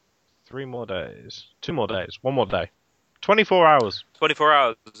3 more days. 2 more days. 1 more day. 24 hours. 24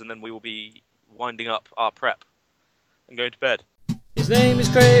 hours, and then we will be winding up our prep and going to bed. His name is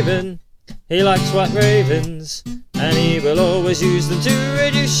Craven, he likes white ravens, and he will always use them to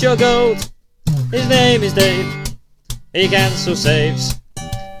reduce your gold. His name is Dave, he cancels saves,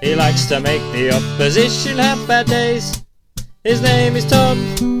 he likes to make the opposition have bad days. His name is Tom,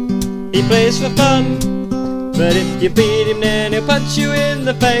 he plays for fun, but if you beat him then he'll punch you in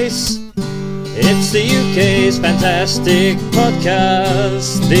the face. It's the UK's fantastic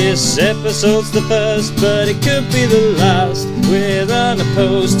podcast. This episode's the first, but it could be the last. We're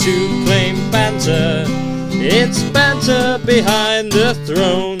unopposed to plain banter. It's banter behind the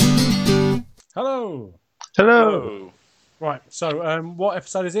throne. Hello. Hello. Right, so what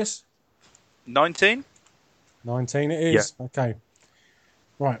episode is this? 19? 19 it is. Yeah. Okay.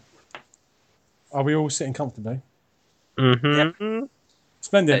 Right. Are we all sitting comfortably? Mm-hmm. Yep.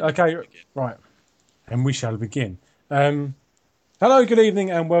 Splendid. Okay, right. And we shall begin. Hello, good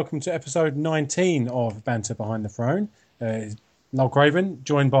evening, and welcome to episode 19 of Banter Behind the Throne. Noel Craven,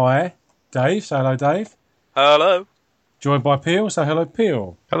 joined by Dave. Say hello, Dave. Hello. Joined by Peel. Say hello,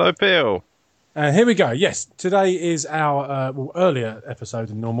 Peel. Hello, Peel. And here we go. Yes, today is our earlier episode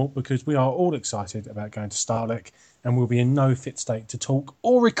than normal because we are all excited about going to Starlek and we'll be in no fit state to talk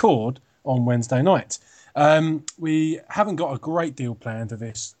or record on Wednesday night. We haven't got a great deal planned for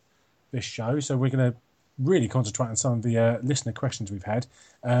this show, so we're going to really concentrate on some of the listener questions we've had,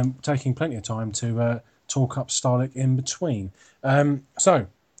 taking plenty of time to talk up Starlek in between. So,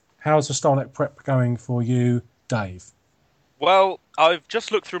 how's the Starlek prep going for you, Dave? Well, I've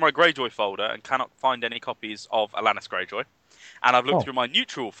just looked through my Greyjoy folder and cannot find any copies of Alanis Greyjoy. And I've looked through my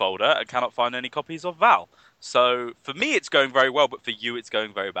neutral folder and cannot find any copies of Val. So, for me, it's going very well, but for you, it's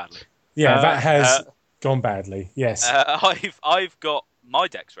going very badly. Yeah, that has gone badly, yes. I've got my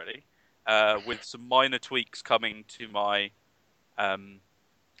decks ready, with some minor tweaks coming to my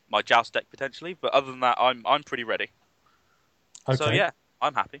my Joust deck potentially, but other than that, I'm pretty ready. Okay. So yeah,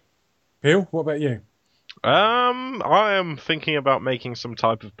 I'm happy. Bill, what about you? I am thinking about making some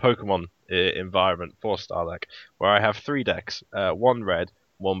type of Pokemon environment for Starlek, where I have 3 decks, 1 red,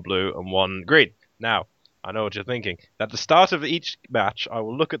 1 blue, and 1 green. Now, I know what you're thinking. At the start of each match, I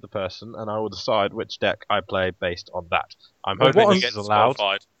will look at the person and I will decide which deck I play based on that. I'm hoping this is allowed.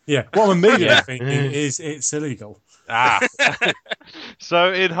 Yeah, what I'm immediately thinking is it's illegal.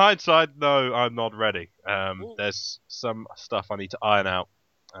 So in hindsight, no, I'm not ready. There's some stuff I need to iron out.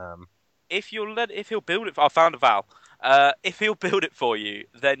 If he'll build it, I found a Val. If he'll build it for you,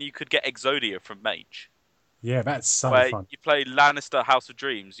 then you could get Exodia from Mage. Yeah, that's so fun. You play Lannister House of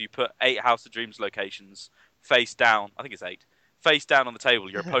Dreams. You put 8 House of Dreams locations face down. I think it's 8. Face down on the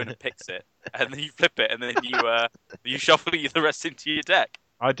table. Your opponent picks it, and then you flip it, and then you shuffle the rest into your deck.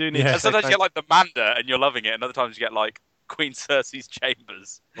 I do need. And sometimes you get like the Manda, and you're loving it, and other times you get like Queen Cersei's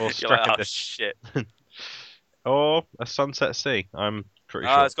Chambers. Or you're like, oh shit. Or a Sunset Sea. I'm pretty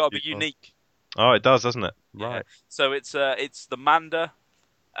sure. It's got to be unique. Oh, it does, doesn't it? Right. Yeah. So it's the Manda,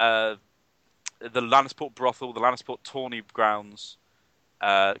 the Lannisport Brothel, the Lannisport Tawny Grounds,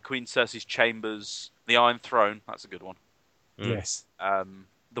 Queen Cersei's Chambers, the Iron Throne. That's a good one. Yes.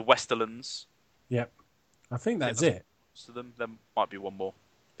 The Westerlands. Yep. I think that's it. So there might be one more.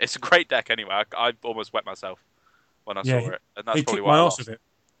 It's a great deck anyway. I almost wet myself when I saw it, and that's probably why I lost.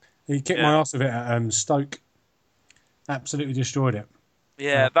 He kicked my ass with it at Stoke. Absolutely destroyed it.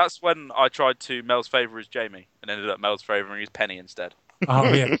 Yeah, that's when I tried to Mel's favour as Jamie, and ended up Mel's favouring his Penny instead.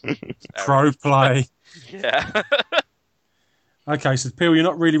 Oh yeah, pro play. Yeah. Okay, so Peel, you're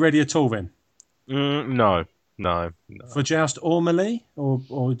not really ready at all then? No. For Joust or Melee,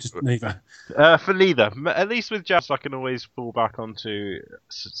 or just neither? For neither. At least with Joust, I can always fall back onto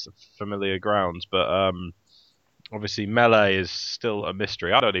familiar grounds, but obviously Melee is still a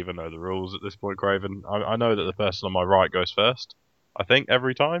mystery. I don't even know the rules at this point, Craven. I know that the person on my right goes first, I think,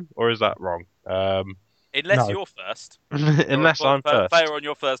 every time, or is that wrong? Unless you're first. Unless I'm first. Player on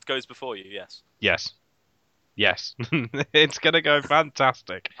your first goes before you, yes. Yes. It's going to go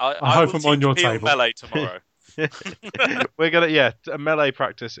fantastic. I hope I'm on your table. Melee tomorrow. We're gonna, Melee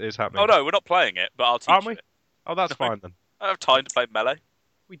practice is happening. Oh no, we're not playing it, but I'll teach Aren't we? it. Oh, that's fine then. I have time to play Melee.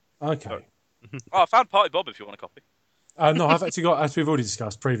 Okay. I found Party Bob if you want a copy. No, I've actually got, as we've already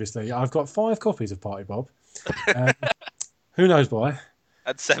discussed previously, I've got 5 copies of Party Bob. Who knows why?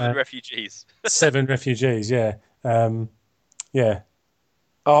 And 7 refugees. 7 refugees, yeah. Yeah.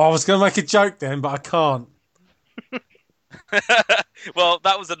 Oh, I was going to make a joke then, but I can't. Well,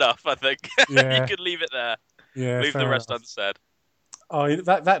 that was enough, I think. Yeah. You could leave it there. Yeah, leave the rest enough. unsaid. Oh,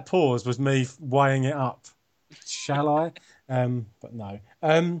 that pause was me weighing it up. Shall I? But no.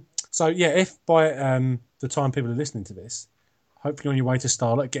 So yeah, if by the time people are listening to this, hopefully on your way to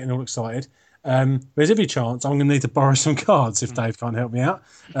Starlet, getting all excited, there's every chance I'm going to need to borrow some cards if Dave can't help me out.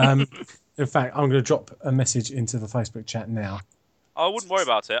 In fact, I'm going to drop a message into the Facebook chat now. I wouldn't worry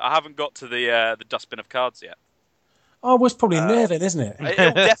about it. I haven't got to the dustbin of cards yet. Oh, well, it's probably in there then, isn't it?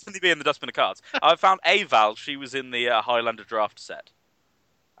 It'll definitely be in the dustbin of cards. I found a Val. She was in the Highlander draft set.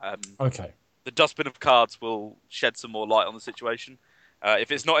 Okay. The dustbin of cards will shed some more light on the situation.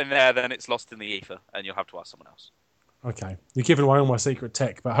 If it's not in there, then it's lost in the ether, and you'll have to ask someone else. Okay. You're giving away all my secret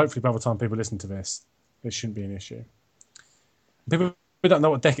tech, but hopefully by the time people listen to this, it shouldn't be an issue. People don't know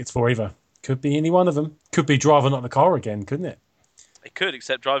what deck it's for either. Could be any one of them. Could be Driver Not the Car again, couldn't it? It could,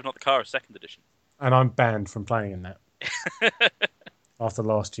 except Drive Not the Car is 2nd edition. And I'm banned from playing in that. After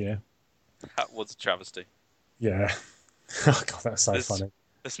last year. That was a travesty. Yeah. Oh, God, that's so funny.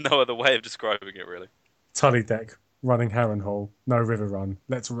 There's no other way of describing it, really. Tully deck, running Harrenhal, no River Run,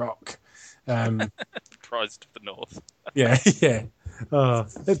 let's rock. Prize to the north. Yeah.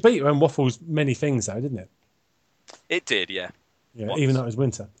 It beat Waffles many things, though, didn't it? It did, yeah. Yeah, Once. even though it was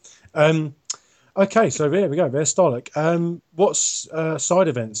winter. Okay, so there we go. There's Starlek. What side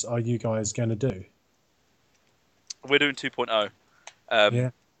events are you guys going to do? We're doing 2.0. Yeah,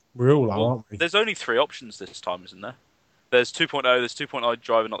 we all are, aren't we? There's only 3 options this time, isn't there? There's 2.0, there's 2.0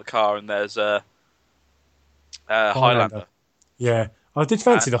 Driver Not the Car, and there's Highlander. Yeah, I did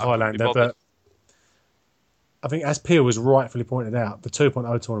fancy the Highlander, but I think, as Peel was rightfully pointed out, the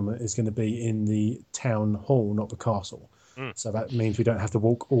 2.0 tournament is going to be in the town hall, not the castle. So that means we don't have to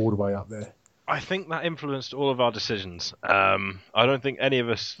walk all the way up there. I think that influenced all of our decisions. I don't think any of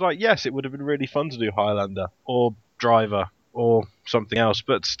us... yes, it would have been really fun to do Highlander, or Driver, or something else,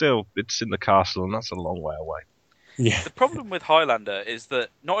 but still, it's in the castle, and that's a long way away. Yeah. The problem with Highlander is that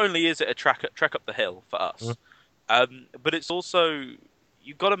not only is it a trek up the hill for us, but it's also...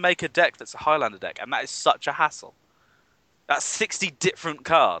 You've got to make a deck that's a Highlander deck, and that is such a hassle. That's 60 different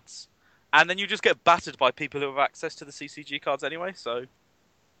cards. And then you just get battered by people who have access to the CCG cards anyway, so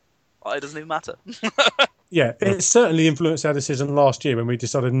it doesn't even matter. Yeah, it certainly influenced our decision last year when we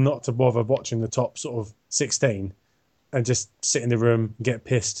decided not to bother watching the top sort of 16 and just sit in the room, get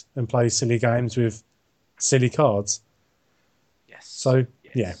pissed, and play silly games with silly cards. Yes. So,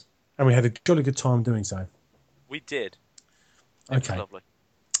 yeah. And we had a jolly good time doing so. We did. It was lovely.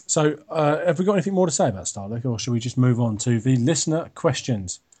 So, have we got anything more to say about Starlink, or should we just move on to the listener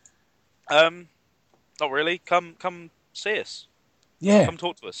questions? Not really. Come see us. Yeah. Come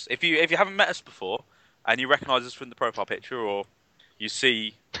talk to us. If you haven't met us before and you recognise us from the profile picture, or you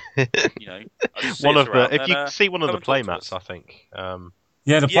see, one of the if you see one of the playmats, I think.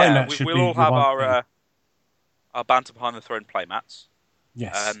 Yeah, the playmat should be. We'll all have our Banter Behind the Throne playmats.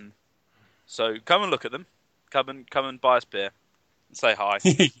 Yes. So come and look at them. Come and buy us beer. And say hi.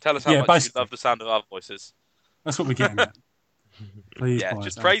 Tell us how much basically. you love the sound of our voices. That's what we're getting at. Please, yeah,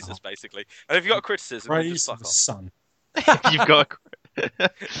 just praise us, basically. And if you've got a criticism, praise just fuck the off. sun. You've got.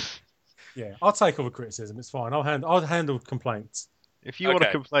 Yeah, I'll take all the criticism. It's fine. I'll handle complaints. If you want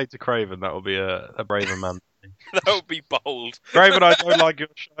to complain to Craven, that will be a braver man. That would be bold. Craven, I don't like your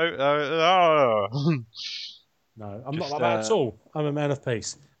show. No, I'm not like that at all. I'm a man of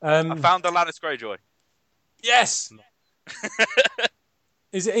peace. I found Alanis Greyjoy. Yes.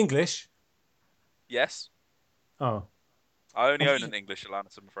 Is it English? Yes. Oh. I only own an English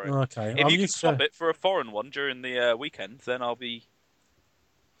Alanis, I'm afraid. Okay. If you can swap it for a foreign one during the weekend, then I'll be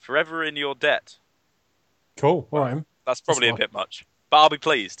forever in your debt. Cool. All right. That's probably a bit much, but I'll be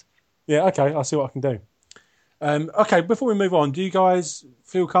pleased. Yeah, okay. I'll see what I can do. Okay, before we move on, do you guys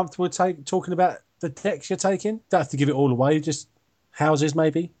feel comfortable talking about the decks you're taking? Don't have to give it all away, just houses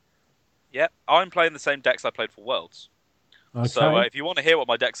maybe? Yeah, I'm playing the same decks I played for Worlds. Okay. So if you want to hear what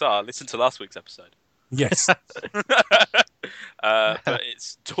my decks are, listen to last week's episode. Yes. But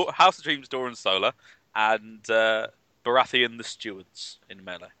it's House of Dreams, Doran Solar, and Baratheon the Stewards in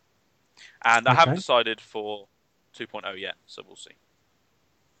Melee. And I haven't decided for 2.0 yet, so we'll see.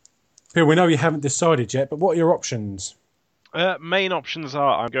 Phil, we know you haven't decided yet, but what are your options? Main options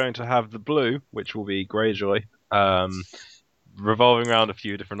are I'm going to have the blue, which will be Greyjoy, revolving around a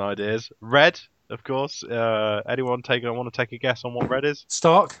few different ideas. Red, of course. Anyone want to take a guess on what red is?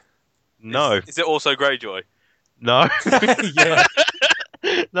 Stark? No. Is it also Greyjoy? No. Yeah.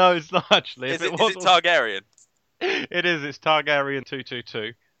 No, it's not actually. Is it Targaryen? It is. It's Targaryen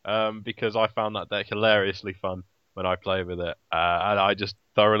 222. Because I found that deck hilariously fun when I play with it, and I just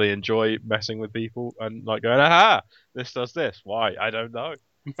thoroughly enjoy messing with people and like going, aha, this does this. Why? I don't know.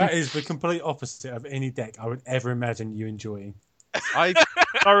 That is the complete opposite of any deck I would ever imagine you enjoying. I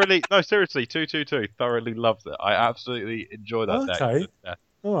thoroughly, no, seriously, 222, thoroughly loved it. I absolutely enjoy that deck.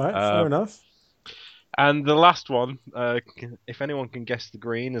 All right, Uh, fair enough. And the last one, if anyone can guess the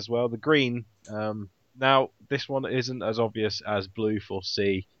green as well, the green. Now, this one isn't as obvious as blue for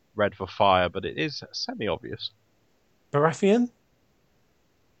sea, red for fire, but it is semi-obvious. Baratheon?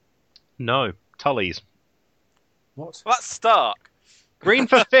 No, Tullies. What? Well, that's Stark. Green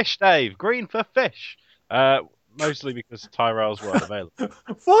for fish, Dave. Green for fish. Mostly because Tyrells weren't available.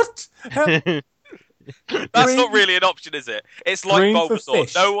 What? That's Green- not really an option, is it? It's like Green for Bulbasaur.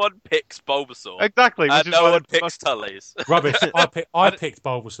 fish. No one picks Bulbasaur. Exactly, which And is no why one they're picks Tullies. Rubbish. I picked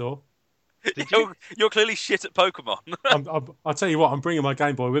Bulbasaur. You're clearly shit at Pokemon. I'll tell you what, I'm bringing my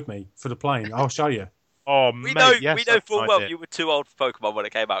Game Boy with me for the plane. I'll show you. Oh, we mate, know, yes, we know that's full an well idea. you were too old for Pokemon when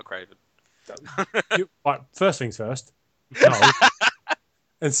it came out, Craven. Right, first things first. No.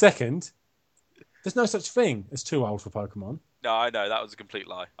 And second, there's no such thing as too old for Pokemon. No, I know that was a complete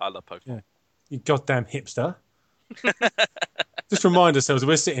lie. I love Pokemon. Yeah. You goddamn hipster. Just remind ourselves that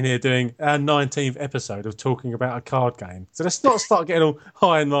we're sitting here doing our 19th episode of talking about a card game. So let's not start getting all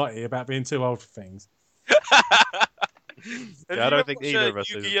high and mighty about being too old for things. I don't think either of us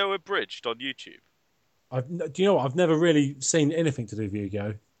is. Yu-Gi-Oh! Abridged on YouTube. Do you know what? I've never really seen anything to do with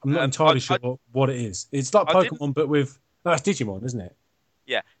Yu-Gi-Oh! I'm not entirely sure what it is. It's like I didn't- Pokemon, but with... No, that's Digimon, isn't it?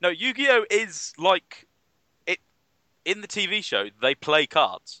 Yeah, no, Yu-Gi-Oh! Is like it in the TV show. They play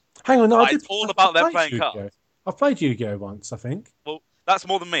cards. Hang on, no, It's all about them playing Yu-Gi-Oh! cards. I've played Yu-Gi-Oh! Once, I think. Well, that's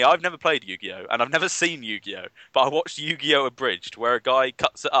more than me. I've never played Yu-Gi-Oh! And I've never seen Yu-Gi-Oh! But I watched Yu-Gi-Oh! Abridged, where a guy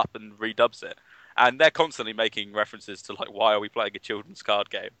cuts it up and redubs it. And they're constantly making references to, like, why are we playing a children's card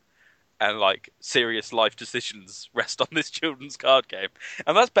game? And, like, serious life decisions rest on this children's card game.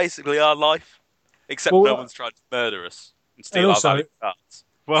 And that's basically our life. Except Well, no one's tried to murder us and steal also- our valuable cards.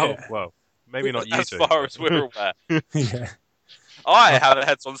 Well, maybe not you As two. far as we're aware. Yeah. I have a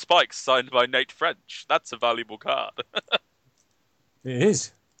Heads on Spikes signed by Nate French. That's a valuable card. It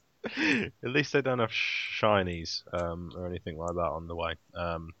is. At least they don't have shinies or anything like that on the way.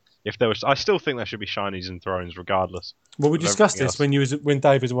 If there was, I still think there should be shinies and thrones, regardless. Well, we of discussed everything this when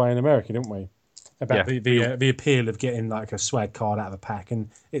Dave was away in America, didn't we? About Yeah. the appeal of getting like a swag card out of the pack, and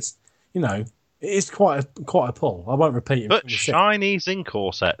it's it is quite a pull. I won't repeat it. But from the set. shinies in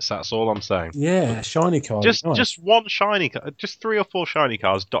corsets. That's all I'm saying. Yeah, shiny card. Just one shiny, just 3 or 4 shiny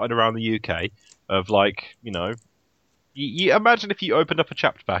cards dotted around the UK. Of like, you imagine if you opened up a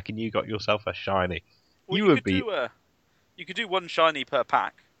chapter pack and you got yourself a shiny. Well, you would be. You could do one shiny per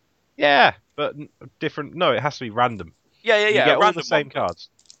pack. Yeah, but different. No, it has to be random. Yeah. You get a all random the same one. cards.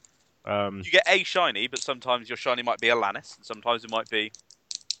 You get a shiny, but sometimes your shiny might be a Lannis, and sometimes it might be,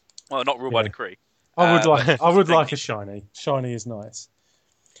 well, not ruled by Yeah. decree. I would but- like a shiny. Shiny is nice.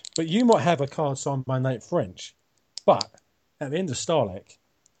 But you might have a card signed by Nate French. But at the end of Starlek,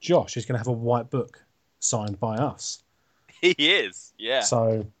 Josh is going to have a white book signed by us. He is, yeah.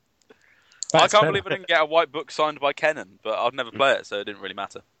 So I that's can't better. believe I didn't get a white book signed by Kenan, but I'd never play it, so it didn't really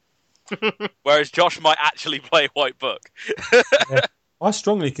matter. Whereas Josh might actually play a white book. I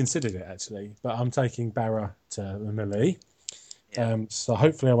strongly considered it actually, but I'm taking Barra to Melee. Yeah. So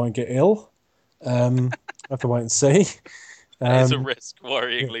hopefully I won't get ill. I have to wait and see. That is a risk,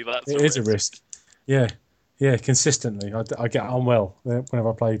 worryingly. That's It is a risk. Yeah, consistently. I get unwell whenever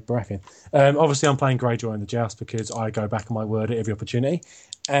I play Baratheon. Obviously, I'm playing Greyjoy in the Joust because I go back on my word at every opportunity.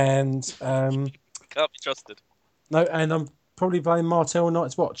 And Can't be trusted. and I'm probably playing Martell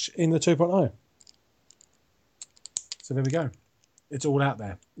Night's Watch in the 2.0. So there we go. It's all out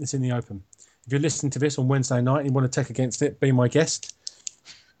there. It's in the open. If you're listening to this on Wednesday night and you want to take against it, be my guest.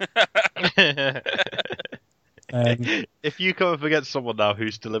 If you come up against someone now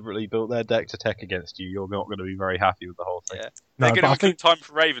who's deliberately built their deck to tech against you, you're not going to be very happy with the whole thing. Yeah. No, They're going but to I think- time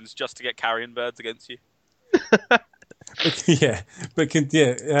for Ravens just to get carrion birds against you. but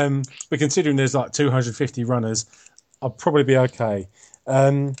considering there's like 250 runners, I'll probably be okay.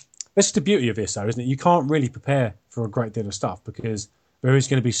 That's the beauty of this, though, isn't it? You can't really prepare for a great deal of stuff because there is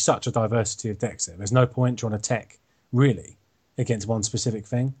going to be such a diversity of decks there. There's no point trying to tech really against one specific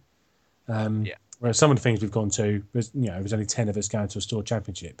thing. Whereas some of the things we've gone to, there's only 10 of us going to a store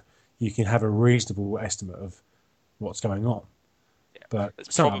championship. You can have a reasonable estimate of what's going on. Yeah. But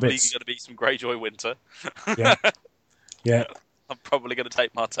There's some probably going bits, to be some Greyjoy Winter. yeah, I'm probably going to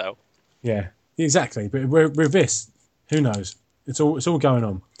take Martell. yeah, exactly. But with this, who knows? It's all going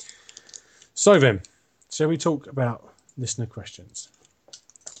on. So then, shall we talk about listener questions?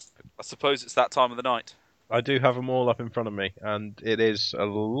 I suppose it's that time of the night. I do have them all up in front of me, and it is a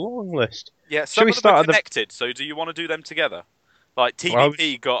long list. Yeah, some we of them start are at the- connected, so do you want to do them together? Like Well,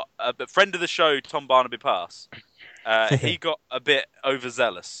 TBP got a friend of the show, Tom Barnaby Pass. He got a bit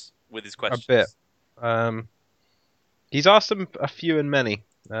overzealous with his questions. bit. He's asked them a few and many,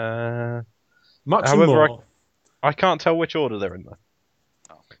 Much and However, more. I can't tell which order they're in though.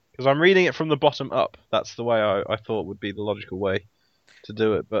 Oh. Because I'm reading it from the bottom up. That's the way I thought would be the logical way to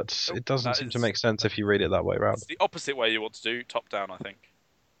do it, but it doesn't that seem to is- make sense if you read it that way around. It's the opposite way you want to do, top down, I think.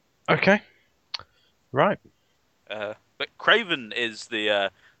 Okay. Right. But Craven is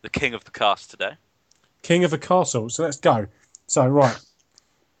the king of the cast today. King of a castle. So let's go. So, right.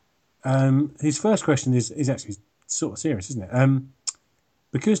 His first question is actually sort of serious, isn't it?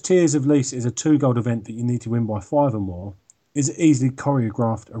 Because Tears of Lys is a 2 gold event that you need to win by 5 or more, is it easily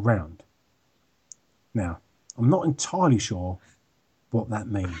choreographed around? Now, I'm not entirely sure what that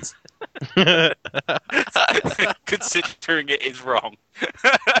means. Considering it is wrong.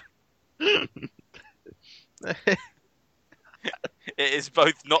 It is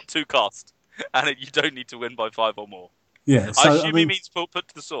both not to cost, and you don't need to win by 5 or more. Yeah, so I assume he means put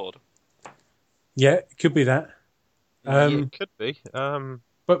to the sword. yeah, it could be that. Yeah, it could be.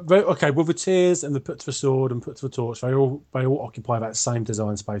 But okay, well, the Tears and the Put to the Sword and Put to the Torch, they all occupy that same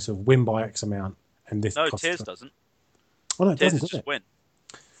design space of win by X amount. And this No, costs- Tears doesn't. Oh, no, it Tears doesn't, is does just it? win.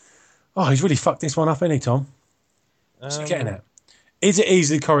 Oh, he's really fucked this one up, hasn't he, Tom? What's he getting at? Is it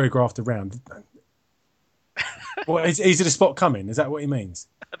easily choreographed around? Well, is it to spot coming? Is that what he means?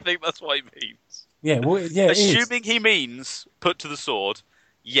 I think that's what he means. Yeah, well, yeah, it is. Assuming he means put to the sword,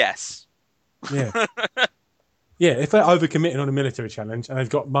 yes. Yeah. Yeah, if they're overcommitting on a military challenge and they've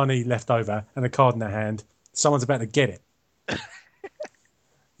got money left over and a card in their hand, someone's about to get it.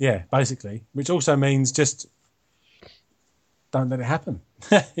 Yeah, basically. Which also means just don't let it happen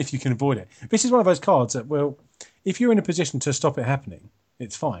if you can avoid it. This is one of those cards that, well, if you're in a position to stop it happening,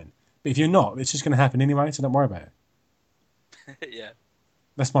 it's fine. But if you're not, it's just going to happen anyway, so don't worry about it. Yeah.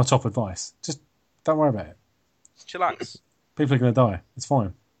 That's my top advice. Just don't worry about it. Chillax. People are going to die. It's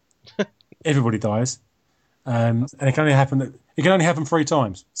fine. Everybody dies. And it can only happen 3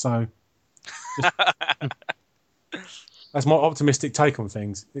 times. So just- that's my optimistic take on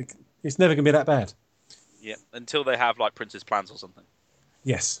things. It's never going to be that bad. Yeah, until they have like Prince's plans or something.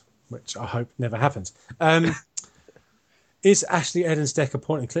 Yes, which I hope never happens. Is Ashley Eden's deck a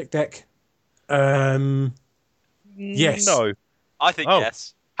point and click deck? Yes. No. I think Oh.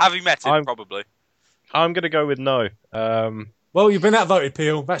 yes. Having met him, probably. I'm going to go with no. Well, you've been outvoted,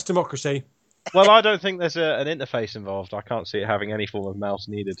 Peel. That's democracy. Well, I don't think there's an interface involved. I can't see it having any form of mouse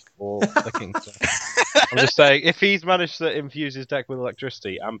needed or clicking. So. I'm just saying, if he's managed to infuse his deck with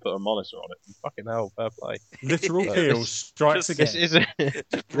electricity and put a monitor on it, then fucking hell, fair play. Literal But Peel this- strikes again. This isn't this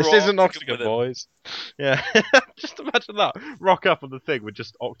Brought isn't Octagon Octagon, with him. boys. Yeah, just imagine that. Rock up on the thing with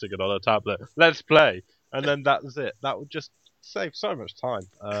just Octagon on a tablet. Let's play, and then that's it. That would just save so much time.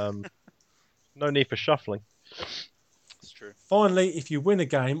 No need for shuffling. That's true. Finally, if you win a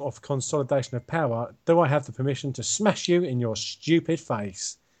game of Consolidation of Power, do I have the permission to smash you in your stupid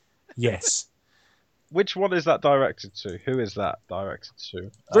face? Yes. Which one is that directed to? Who is that directed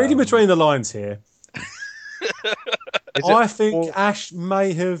to? Reading between the lines here, Is I it think all- Ash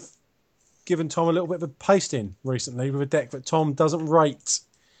may have given Tom a little bit of a pasting recently with a deck that Tom doesn't rate.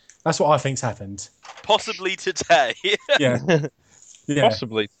 That's what I think's happened. Possibly today. Yeah. Yeah.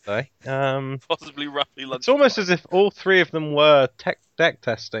 possibly today. Possibly roughly lunch. It's almost as if all 3 of them were deck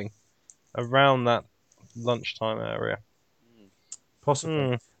testing around that lunchtime area. Possibly.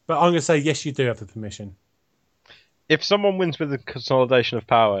 Hmm. But I'm going to say, yes, you do have the permission. If someone wins with the Consolidation of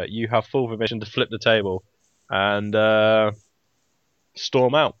Power, you have full permission to flip the table and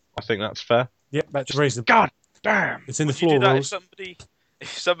storm out. I think that's fair. Yep, that's reasonable. God damn! It's in the Would you floor do that rules.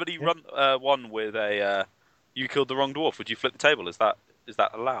 if somebody won with a you killed the wrong dwarf? Would you flip the table? Is that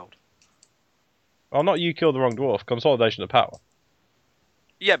allowed? Well, not you kill the wrong dwarf. Consolidation of Power.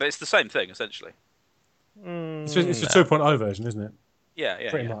 Yeah, but it's the same thing essentially. It's the 2.0 version, isn't it? Yeah,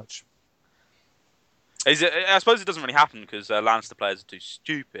 Pretty yeah. much. I suppose it doesn't really happen because Lannister players are too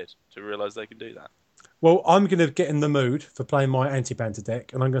stupid to realise they can do that. Well, I'm going to get in the mood for playing my anti-banter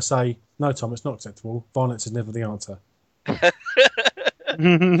deck, and I'm going to say, no, Tom, it's not acceptable. Violence is never the answer.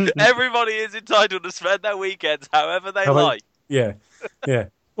 Everybody is entitled to spend their weekends however they like. Yeah, yeah.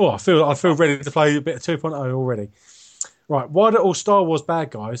 Oh, I feel ready to play a bit of 2.0 already. Right, why do all Star Wars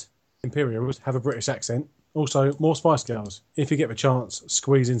bad guys, Imperials, have a British accent? Also, more Spice Girls. If you get the chance,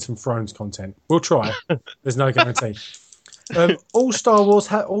 squeeze in some Thrones content. We'll try. There's no guarantee. All Star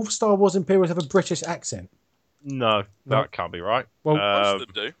Wars Imperials have a British accent. No, that can't be right. Well, Most of them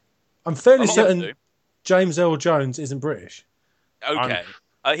do. I'm fairly A lot of them certain James Earl Jones isn't British. do. Okay.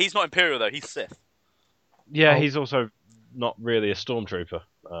 He's not Imperial though. He's Sith. Yeah, Oh. he's also not really a stormtrooper.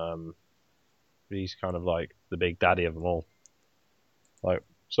 He's kind of like the big daddy of them all. Like,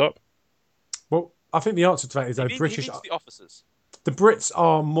 what's up? Well, I think the answer to that is He though means British. the officers. The Brits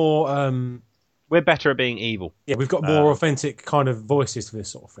are more. We're better at being evil. Yeah, we've got more authentic kind of voices for this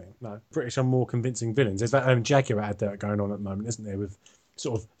sort of thing. No, British are more convincing villains. There's that Jaguar advert going on at the moment, isn't there, with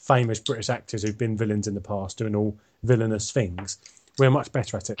sort of famous British actors who've been villains in the past doing all villainous things. We're much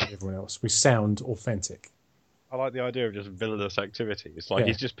better at it than everyone else. We sound authentic. I like the idea of just villainous activities. Like Yeah.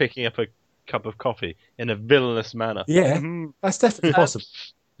 he's just picking up a cup of coffee in a villainous manner. Yeah, that's definitely possible.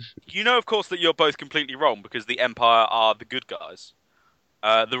 You know, of course, that you're both completely wrong because the Empire are the good guys.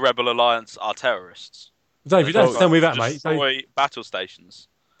 The Rebel Alliance are terrorists. Dave, you don't have to tell me that, mate. Destroy battle stations.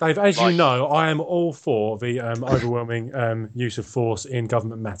 Dave, as you Like- know, I am all for the overwhelming use of force in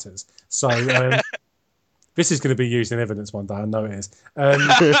government matters. So this is going to be used in evidence one day. I know it is.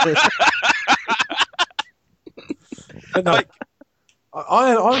 But no,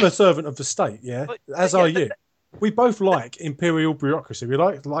 I'm a servant of the state, yeah, as are you. We both like imperial bureaucracy. We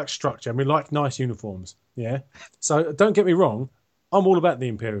like structure, and we like nice uniforms, yeah. So don't get me wrong, I'm all about the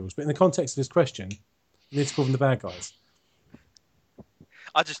Imperials, but in the context of this question, you need to call them the bad guys.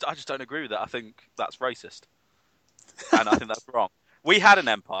 I just don't agree with that. I think that's racist, and I think that's wrong. We had an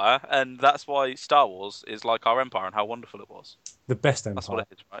empire, and that's why Star Wars is like our empire and how wonderful it was. The best empire. That's what it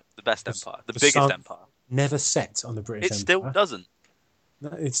is, right? The best empire, the the biggest sun- empire. Never set on the British It Empire. still doesn't. No,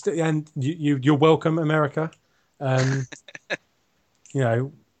 it's still, and you're welcome, America. You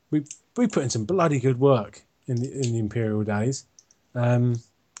know, we put in some bloody good work in the imperial days.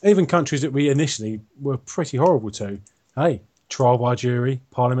 Even countries that we initially were pretty horrible to. Hey, trial by jury,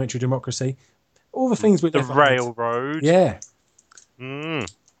 parliamentary democracy, all the things we The left behind. railroad. Yeah,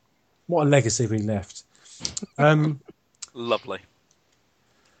 Mm. what a legacy we left. Lovely.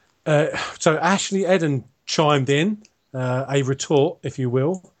 So Ashley Eden chimed in a retort, if you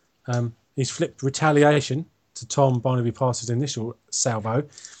will. He's flipped retaliation to Tom Barnaby Pass's initial salvo.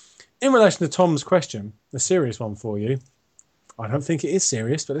 In relation to Tom's question, a serious one for you. I don't think it is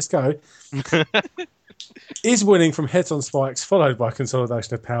serious, but let's go. Is winning from heads on spikes followed by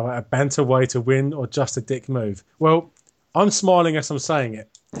consolidation of power a banter way to win or just a dick move? Well, I'm smiling as I'm saying it.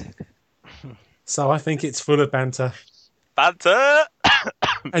 So I think it's full of banter. Banter!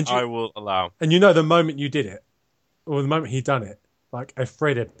 And I will allow. And you know, the moment you did it, or the moment he done it, like a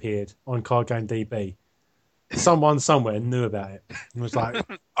thread appeared on Card Game DB. Someone somewhere knew about it and was like,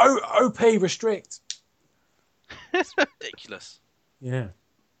 OP restrict. Ridiculous. Yeah.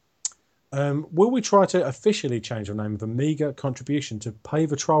 Will we try to officially change the name of Amiga contribution to pay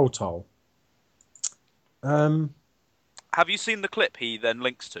the troll toll? Have you seen the clip he then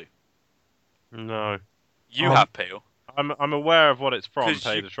links to? No. You have, Peel. I'm aware of what it's from, 'Cause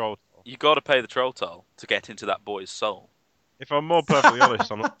Pay you- the Troll. You got to pay the troll toll to get into that boy's soul. If I'm more perfectly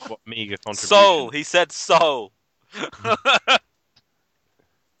honest, I'm not what Amiga contribution. Soul! He said soul!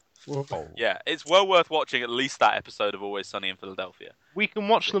 Oh. Yeah, it's well worth watching at least that episode of Always Sunny in Philadelphia. We can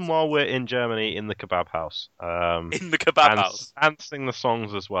watch them while we're in Germany in the kebab house. In the kebab house. And sing the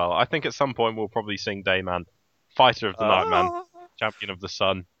songs as well. I think at some point we'll probably sing Dayman, Fighter of the Night Man, Champion of the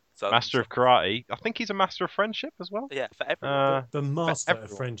Sun, So- Master of Karate. I think he's a Master of Friendship as well. Yeah, for everyone. The master of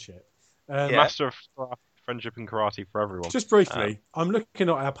everyone. friendship. Yeah. Master of Friendship and Karate for everyone. Just briefly, I'm looking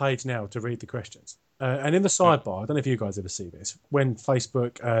at our page now to read the questions. And in the sidebar, I don't know if you guys ever see this, when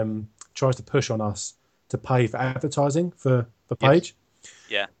Facebook tries to push on us to pay for advertising for the page.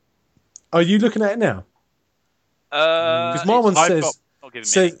 Yeah. Are you looking at it now? Because my one I've not given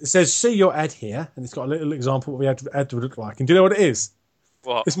me it says, see your ad here, and it's got a little example of what the ad would look like. And do you know what it is?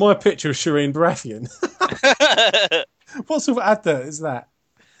 What? It's my picture of Shireen Baratheon. What sort of advert is that?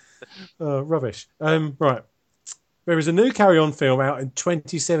 Rubbish. Right. There is a new Carry On film out in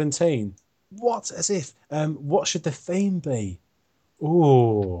 2017. What? As if. What should the theme be?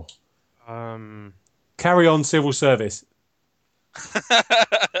 Ooh. Carry On Civil Service.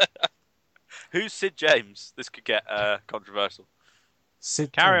 Who's Sid James? This could get controversial.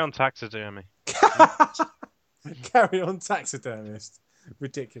 Carry On Taxidermy. Carry On Taxidermist.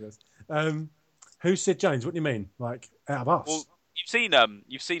 Ridiculous. Who's Sid James? What do you mean? Like, out of us? Well,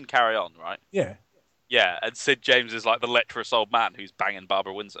 you've seen Carry On, right? Yeah. Yeah, and Sid James is like the lecherous old man who's banging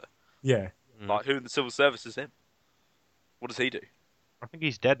Barbara Windsor. Yeah. Like, who in the civil service is him? What does he do? I think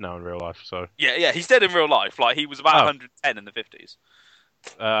he's dead now in real life, so. Yeah, he's dead in real life. Like, he was about 110 in the 50s.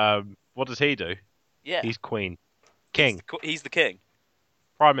 What does he do? Yeah. He's Queen. King. He's the king.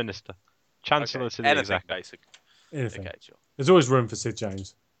 Prime Minister. Chancellor Okay. to the Anything, executive. basically. Anything. Okay, sure. There's always room for Sid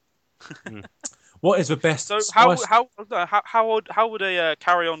James. What is the best? So spice- how would a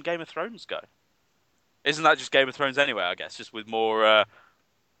Carry On Game of Thrones go? Isn't that just Game of Thrones anyway, I guess? Just with more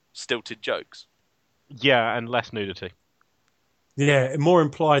stilted jokes. Yeah, and less nudity. Yeah, more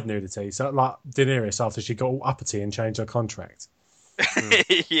implied nudity. So, like Daenerys after she got all uppity and changed her contract.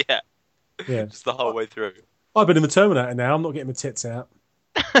 Yeah, Yeah. just the whole way through. I've been in the Terminator now. I'm not getting my tits out.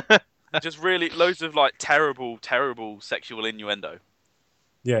 Just really loads of like terrible, terrible sexual innuendo.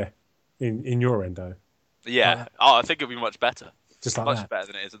 Yeah, in your endo, Yeah. Oh, I think it'd be much better. just like Much that. better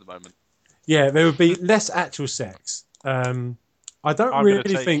than it is at the moment. Yeah, there would be less actual sex. I don't I'm going really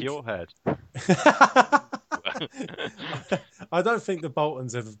to take think. your head. I don't think the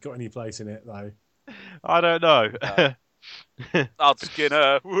Boltons have got any place in it though. I don't know. I'd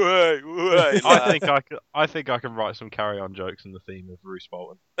Skinner. Way, way, I think I can write some carry-on jokes in the theme of Bruce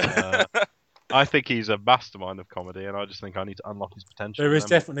Bolton. I think he's a mastermind of comedy, and I just think I need to unlock his potential. There is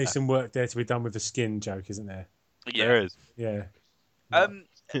definitely some work there to be done with the skin joke, isn't there? Yeah. There is. Yeah.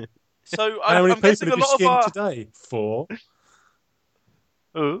 So How many I'm guessing people a have you lot of skinned today? 4.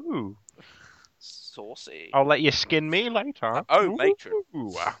 Ooh. saucy. I'll let you skin me later. Oh, matron.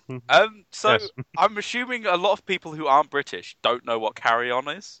 Ooh. So Yes. I'm assuming a lot of people who aren't British don't know what carry on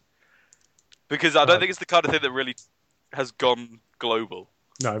is, because I don't think it's the kind of thing that really has gone global.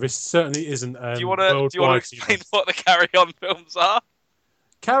 No, this certainly isn't. Do you want to worldwide explain humor. what the carry on films are?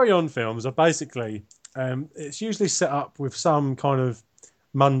 Carry-on films are basically it's usually set up with some kind of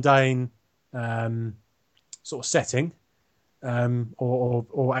mundane sort of setting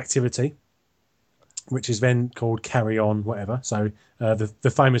or activity, which is then called carry on whatever. So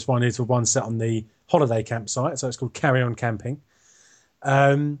the famous one is the one set on the holiday campsite, so it's called Carry On Camping.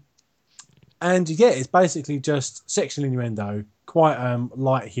 And yeah, it's basically just sexual innuendo, quite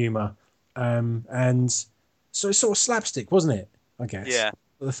light humour, and so it's sort of slapstick, wasn't it? I guess. Yeah.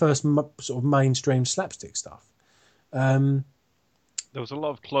 The first sort of mainstream slapstick stuff. There was a lot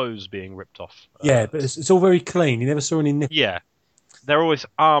of clothes being ripped off. Yeah, but it's all very clean. You never saw any nipples. Yeah. They're always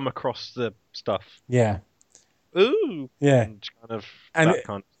arm across the stuff. Yeah. Ooh. Yeah. And kind of And that it-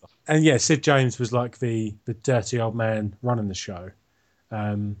 kind of stuff. And yeah, Sid James was like the dirty old man running the show.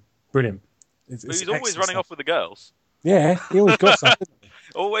 Brilliant. It's But he's always excellent running stuff. off with the girls. Yeah, he always got something.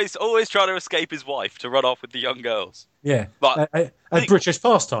 Always trying to escape his wife to run off with the young girls. Yeah. But A British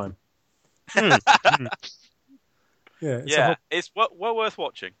pastime. Yeah. It's well worth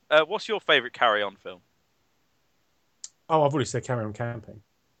watching. What's your favourite Carry On film? Oh, I've already said Carry On Camping.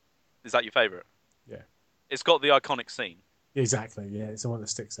 Is that your favourite? Yeah. It's got the iconic scene. Exactly, yeah. It's the one that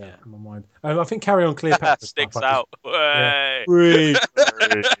sticks out Yeah. in my mind. I think Carry On Cleopatra Sticks out. Way. Really?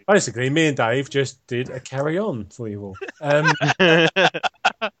 Basically, me and Dave just did a carry on for you all. I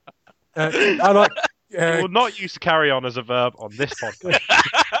like. We will not use carry on as a verb on this podcast.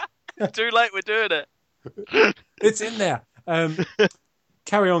 Too late, we're doing it. It's in there.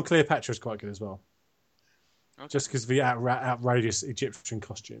 Carry On Cleopatra is quite good as well. Okay. Just because of the outrageous Egyptian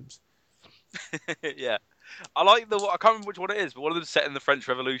costumes. Yeah. I like I can't remember which one it is, but one of them set in the French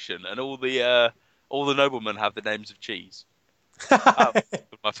Revolution, and all the noblemen have the names of cheese.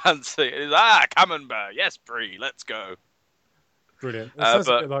 My fancy is Camembert, yes, Brie, let's go. Brilliant. It sounds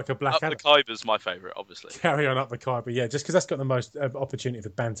a bit like a Up Blackadder. the Khyber's my favourite, obviously. Carry On Up the Khyber, yeah, just because that's got the most opportunity for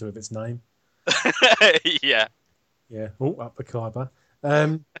banter with its name. Yeah. Yeah. Oh, Up the Khyber.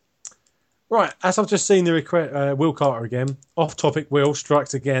 Right, as I've just seen the request, Will Carter again. Off topic, Will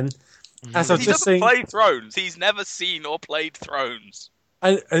strikes again. As I've He just doesn't seen, play Thrones. He's never seen or played Thrones.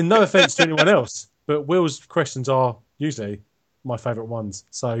 and no offense to anyone else, but Will's questions are usually my favourite ones.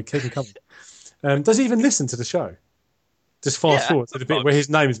 So keep them coming. Does he even listen to the show? Just fast Yeah, forward to the bit sometimes. where his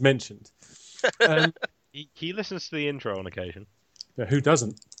name is mentioned. He listens to the intro on occasion. Yeah, who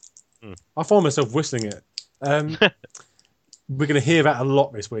doesn't? Hmm. I find myself whistling it. We're going to hear that a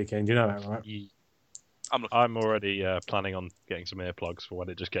lot this weekend. You know that, right? I'm looking. I'm already planning on getting some earplugs for when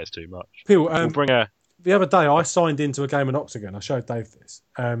it just gets too much. Phil, We'll bring a. the other day I signed into a game of Octagon. I showed Dave this.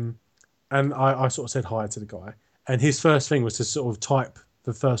 And I sort of said hi to the guy. And his first thing was to sort of type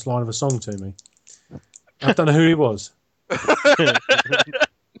the first line of a song to me. I don't know who he was.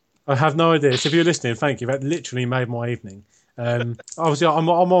 I have no idea. So if you're listening, thank you. That literally made my evening. Obviously, I'm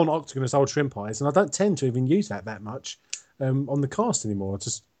on Octagon as Old Shrimp Eyes, and I don't tend to even use that much on the cast anymore. It's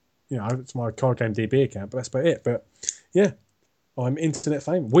just, it's my card game DB account, but that's about it. But yeah, I'm internet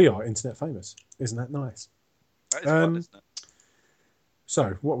famous. We are internet famous. Isn't that nice? That is fun, isn't it?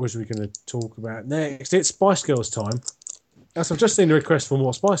 So, what was we going to talk about next? It's Spice Girls time. As I've just seen the request for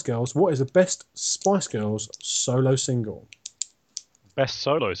more Spice Girls, what is the best Spice Girls solo single? Best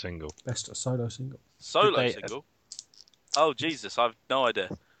solo single. Best solo single. Solo Did they- single. Oh Jesus, I've no idea.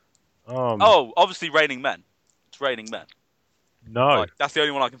 Oh Obviously, Raining Men. It's Raining Men. no! Like, that's the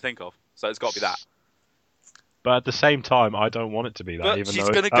only one I can think of. So it's got to be that. But at the same time, I don't want it to be that. But even she's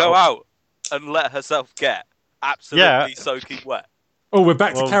though going to that go was- out and let herself get absolutely Yeah. soaking wet. Oh, we're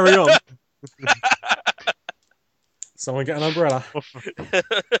back to Well- carry on. Someone get an umbrella.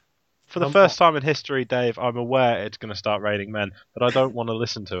 For the first time in history, Dave, I'm aware it's going to start raining men, but I don't want to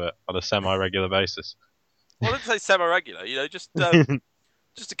listen to it on a semi-regular basis. Well, I didn't say semi-regular. Just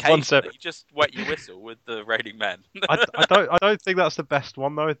Once occasionally, you just wet your whistle with the Raining Men. I don't think that's the best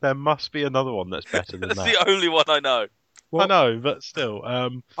one though. There must be another one that's better than That's that. the only one I know. Well, I know, but still.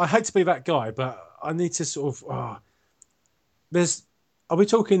 I hate to be that guy, but I need to sort of. Are we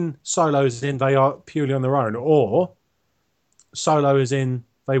talking solos in they are purely on their own, or solo as in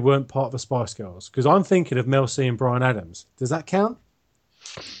they weren't part of the Spice Girls? Because I'm thinking of Mel C and Bryan Adams. Does that count?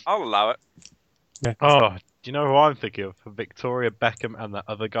 I'll allow it. Yeah. Oh, do you know who I'm thinking of? Victoria Beckham and that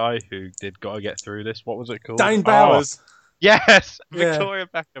other guy who did Gotta Get Through This. What was it called? Dane Bowers. Oh, yes, Yeah. Victoria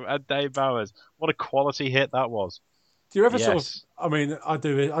Beckham and Dane Bowers. What a quality hit that was. Do you ever sort of? Yes. I mean, I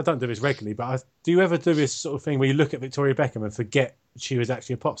don't do this regularly, but do you ever do this sort of thing where you look at Victoria Beckham and forget she was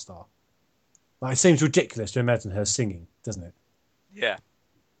actually a pop star? Like, it seems ridiculous to imagine her singing, doesn't it? Yeah.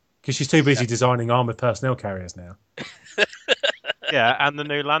 Because she's too busy designing armoured personnel carriers now. Yeah, and the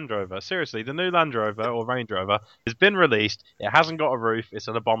new Land Rover. Seriously, the new Land Rover or Range Rover has been released. It hasn't got a roof. It's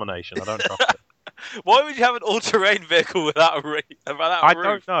an abomination. I don't trust it. Why would you have an all-terrain vehicle without a roof? I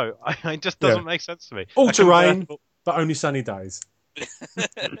don't know. It just doesn't make sense to me. All terrain, but only sunny days.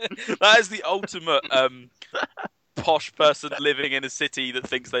 That is the ultimate posh person living in a city that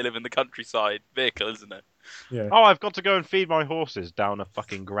thinks they live in the countryside vehicle, isn't it? Yeah. Oh, I've got to go and feed my horses down a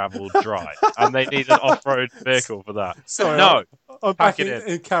fucking gravelled drive, and they need an off-road vehicle for that. Sorry, No, I'm pack back it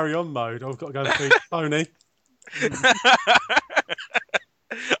in carry on mode. I've got to go and feed Tony.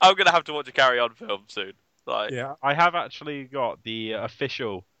 I'm gonna have to watch a Carry On film soon. Like, Yeah. I have actually got the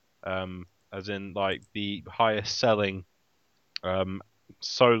official, as in like the highest selling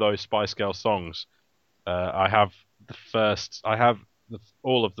solo Spice Girl songs. I have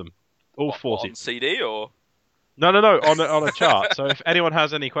all of them, all 40. on CD or No, on a chart. So if anyone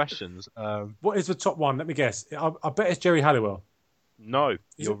has any questions, What is the top one? Let me guess. I bet it's Jerry Halliwell. no, Is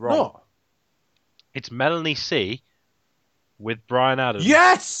you're it wrong. not? It's Melanie C with Bryan Adams.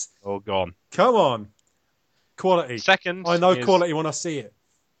 Yes! All gone. Come on. Quality. Second, I know is quality when I see it.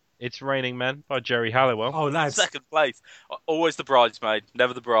 It's Raining Men by Jerry Halliwell. Oh, lads. second place? Always the bridesmaid,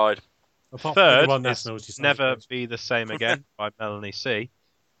 never the bride. Apart from Third One is Nationals, you say Never it's Be the Same Again by Melanie C.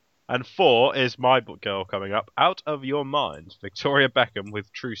 And 4 is my book girl coming up, Out of Your Mind, Victoria Beckham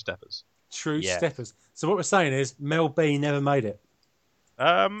with True Steppers. True Yeah. Steppers. So what we're saying is Mel B never made it.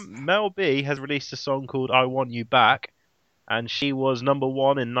 Mel B has released a song called I Want You Back, and she was number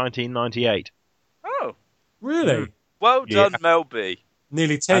 1 in 1998. Oh, Really? well Yeah. done, Mel B.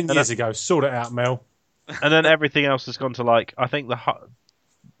 Nearly 10 And then years ago. Sort it out, Mel. And then everything else has gone to, like, I think the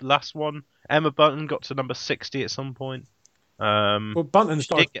last one, Emma Bunton got to number 60 at some point. Well, Bunton's She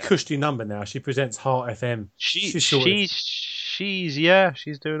got a did get- cushy number now. She presents Heart FM. She's sorted. she's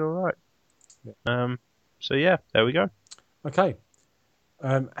doing all right. So yeah, there we go. Okay.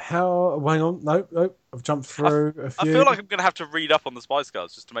 Hang on. No. I've jumped through a few. I feel like I'm gonna have to read up on the Spice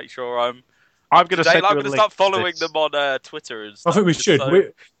Girls just to make sure I'm. I'm gonna today. send I'm you a gonna link start to following this. them on Twitter and I stuff. think we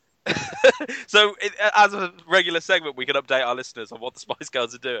should. So as a regular segment, we can update our listeners on what the Spice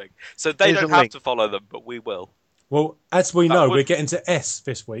Girls are doing. So they Here's don't a have link. to follow them, but we will. Well, as we know, would- we're getting to S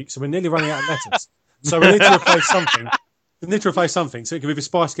this week, so we're nearly running out of letters. So we need to replace something. We need to replace something so it can be the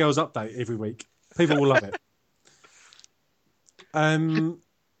Spice Girls update every week. People will love it.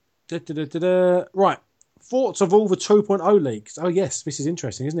 Right. Thoughts of all the 2.0 leaks? Oh, yes, this is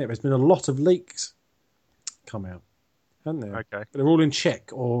interesting, isn't it? There's been a lot of leaks come out, haven't there? Okay. But they're all in Czech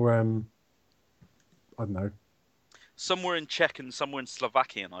or, I don't know. Somewhere in Czech and somewhere in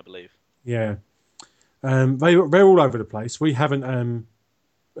Slovakian, I believe. Yeah. They're all over the place. We haven't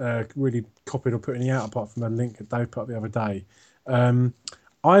really copied or put any out apart from a link that Dave put up the other day.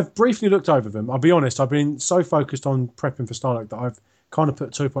 I've briefly looked over them. I'll be honest, I've been so focused on prepping for Starlight that I've kind of put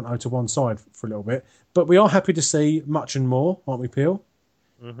 2.0 to one side for a little bit. But we are happy to see much and more, aren't we, Peel?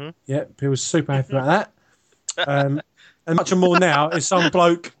 Mm-hmm. Yeah, Peel's super happy about that. And much and more now is some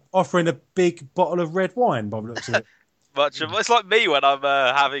bloke offering a big bottle of red wine by the looks of it. It's like me when I'm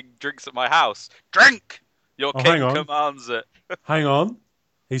having drinks at my house. Drink! Your Oh, hang king on. commands it. Hang on.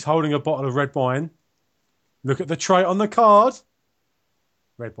 He's holding a bottle of red wine. Look at the tray on the card.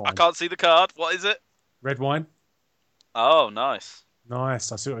 Red wine. I can't see the card. What is it? Red wine. Oh, nice.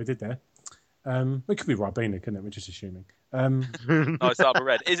 Nice. I see what he did there. It could be Ribena, couldn't it? We're just assuming. Nice Arbor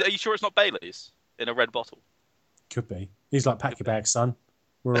Red. Are you sure it's not Bailey's in a red bottle? Could be. He's like, pack your bags, son.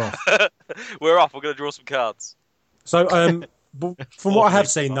 We're off. We're off. We're going to draw some cards. So, from what I have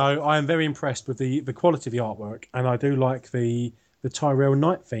seen, though, I am very impressed with the quality of the artwork, and I do like the Tyrell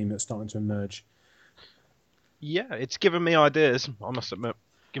Knight theme that's starting to emerge. Yeah, it's given me ideas. I must admit,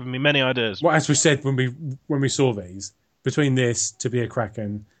 given me many ideas. Well, as we said when we saw these, between this to be a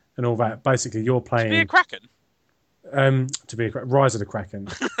Kraken and all that, basically you're To be a playing Kraken? to be a Rise of the Kraken.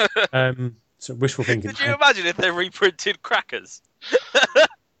 So wishful thinking. Could you imagine if they reprinted crackers?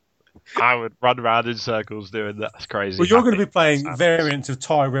 I would run around in circles doing that. That's crazy. Well, you're going to be happy. playing Sad. variants of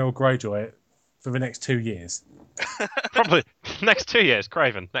Tyrell Greyjoy for the next 2 years. Probably next 2 years.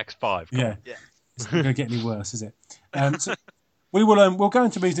 Craven. Next 5. Come Yeah. on. Yeah. It's not going to get any worse, is it? So we will we'll go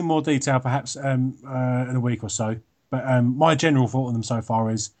into these in more detail perhaps in a week or so. But my general thought on them so far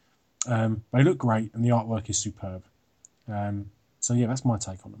is they look great and the artwork is superb. So yeah, that's my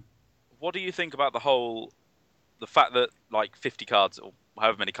take on them. What do you think about the fact that like 50 cards or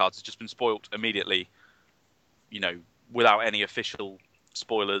however many cards has just been spoilt immediately, without any official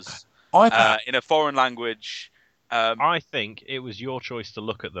spoilers, in a foreign language? I think it was your choice to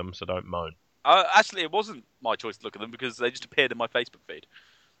look at them, so don't moan. Actually, it wasn't my choice to look at them because they just appeared in my Facebook feed.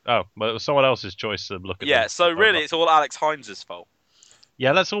 Oh, well, it was someone else's choice to look at them. Yeah, so really it's all Alex Hines' fault.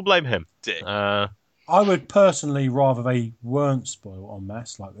 Yeah, let's all blame him. Dick. I would personally rather they weren't spoiled en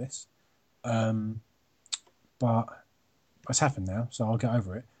masse like this. But it's happened now, so I'll get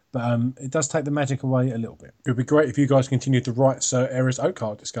over it. But it does take the magic away a little bit. It would be great if you guys continued to write Sir Eris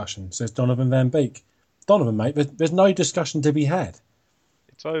Oakhart discussion, says Donovan Van Beek. Donovan, mate, there's no discussion to be had.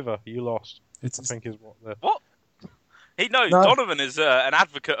 It's over. You lost. I It's think is what the... What? No, Donovan is an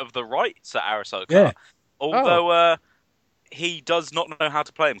advocate of the rights at Eris Oakhart. Yeah. Although he does not know how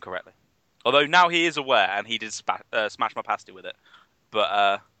to play him correctly. Although now he is aware, and he did smash my pasty with it.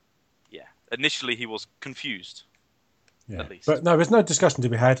 But, initially he was confused, at least. But no, there's no discussion to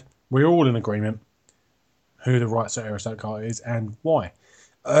be had. We're all in agreement who the right Sir Eris Oakhart is and why.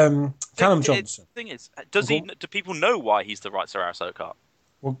 Callum Johnson. The thing is, do people know why he's the right Sir Eris Oakhart?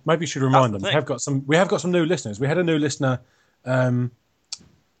 Well, maybe you should remind them. That's We have got some new listeners. We had a new listener,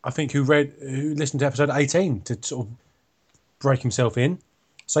 I think, who listened to episode 18 to sort of break himself in.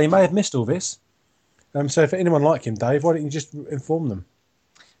 So he may have missed all this. So if anyone like him, Dave, why don't you just inform them?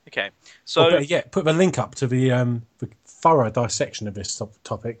 Okay, so put the link up to the thorough dissection of this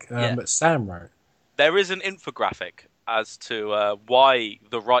topic that Sam wrote. There is an infographic as to why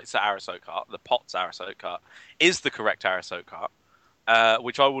the right Sir Eris Oakhart, the Potts Eris Oakhart, is the correct Eris Oakhart,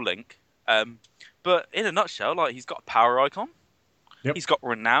 which I will link. But in a nutshell, like he's got a power icon, he's got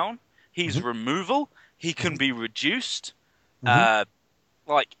renown, he's removal, he can be reduced.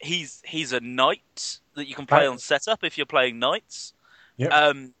 Like he's a knight that you can play on setup if you're playing knights.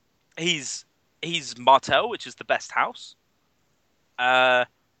 Yep. He's Martell, which is the best house. Why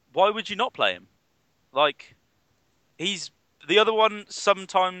would you not play him? Like, he's the other one.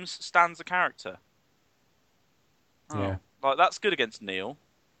 Sometimes stands a character. Yeah, like that's good against Neil,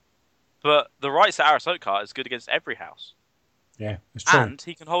 but the right Sir Eris Oakhart is good against every house. Yeah, it's true. And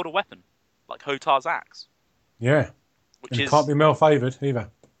he can hold a weapon, like Hotar's axe. Yeah, which can't be Mel favoured either.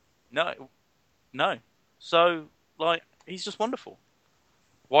 No. So, like, he's just wonderful.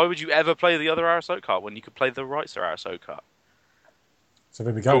 Why would you ever play the other Eris Oakhart when you could play the right Sir Eris Oakhart? So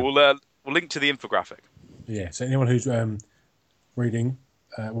there we go. We'll link to the infographic. Yeah, so anyone who's listening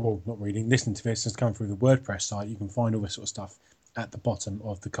to this has come through the WordPress site, you can find all this sort of stuff at the bottom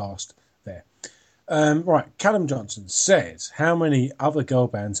of the cast there. Right, Callum Johnson says, how many other girl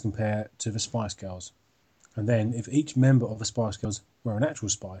bands compare to the Spice Girls? And then, if each member of the Spice Girls were an actual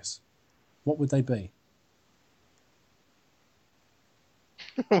Spice, what would they be?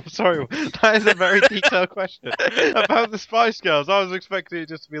 I'm sorry, that is a very detailed question about the Spice Girls. I was expecting it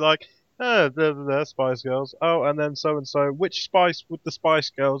just to be like, they're Spice Girls. Oh, and then so and so. Which Spice would the Spice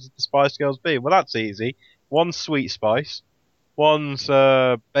Girls be? Well, that's easy. One's Sweet Spice, one's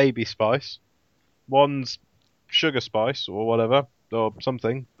Baby Spice, one's Sugar Spice or whatever or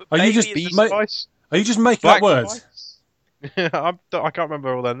something. Are you just Spice? Are you just making Black up words? Spice? I can't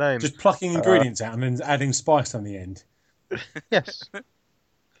remember all their names. Just plucking ingredients out and then adding spice on the end. Yes.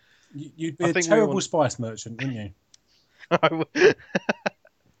 You'd be a terrible spice merchant, wouldn't you?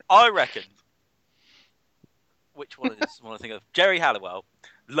 I reckon. Which one is one I think of? Jerry Halliwell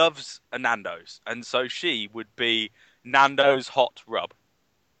loves a Nando's, and so she would be Nando's hot rub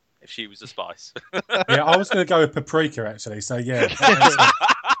if she was a spice. Yeah, I was going to go with paprika actually. So yeah,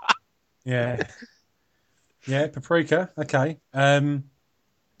 yeah, paprika. Okay. I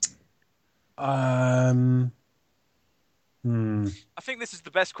think this is the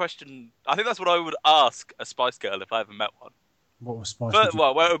best question. I think that's what I would ask a Spice Girl if I ever met one. What was Spice?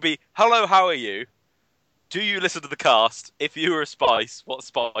 Well, it would be, hello, how are you? Do you listen to the cast? If you were a Spice, what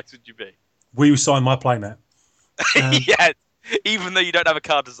Spice would you be? Will you sign my playmat? Yeah, even though you don't have a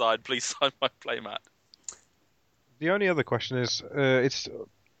card design, please sign my playmat. the only other question is, it's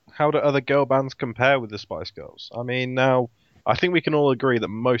how do other girl bands compare with the Spice Girls? I mean, now I think we can all agree that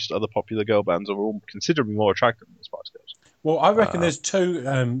most other popular girl bands are all considerably more attractive than the Spice Girls. Well, I reckon there's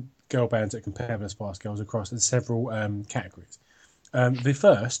two girl bands that compare with the Spice Girls across several categories. The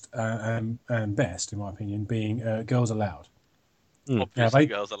first and best, in my opinion, being Girls Aloud. Obviously,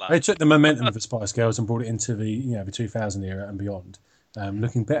 Girls Aloud. They took the momentum of the Spice Girls and brought it into the 2000 era and beyond,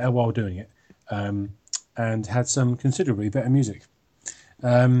 looking better while doing it, and had some considerably better music.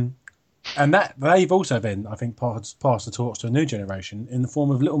 And that they've also then, I think, passed the torch to a new generation in the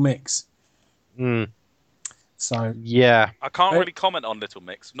form of Little Mix. So Yeah, I can't really comment on Little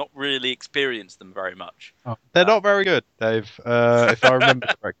Mix. Not really experienced them very much. they're not very good, Dave. If I remember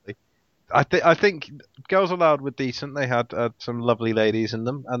correctly, I think Girls Aloud were decent. They had some lovely ladies in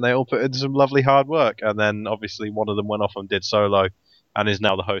them, and they all put in some lovely hard work. And then obviously one of them went off and did solo, and is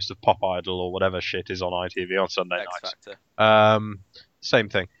now the host of Pop Idol or whatever shit is on ITV on Sunday X nights. Factor. Same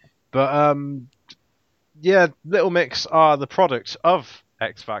thing, but yeah, Little Mix are the product of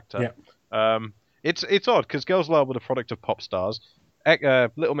X Factor. Yeah. It's odd because Girls Aloud were the product of Pop Stars.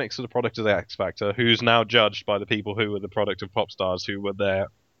 Little Mix are the product of the X Factor, who's now judged by the people who were the product of Pop Stars, who were there,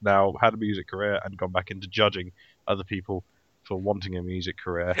 now had a music career and gone back into judging other people for wanting a music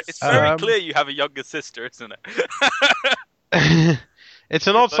career. It's very clear you have a younger sister, isn't it? It's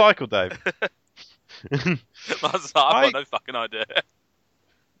an odd cycle, Dave. I've got no fucking idea.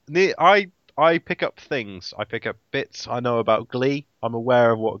 I pick up things. I pick up bits. I know about Glee. I'm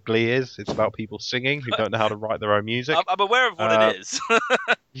aware of what Glee is. It's about people singing who don't know how to write their own music. I'm aware of what it is.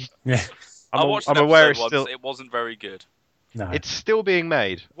 yeah, I watched I'm an aware episode it's once. still It wasn't very good. no, it's still being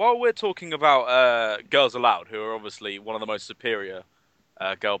made. While we're talking about Girls Aloud, who are obviously one of the most superior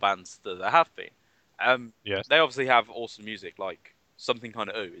girl bands that there have been, Yes. they obviously have awesome music, like Something Kind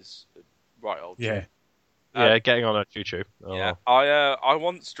of Ooh is right old. yeah. Yeah, getting on a choo-choo. Oh. Yeah, I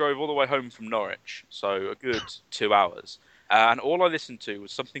once drove all the way home from Norwich, so a good 2 hours, and all I listened to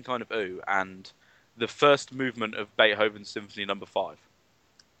was Something Kind of Ooh and the first movement of Beethoven's Symphony No. 5.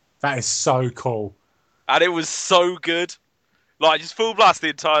 That is so cool. And it was so good. Like, just full blast the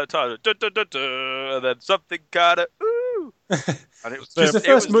entire time. Da, da, da, da, and then Something Kind of Ooh. And it was Because the it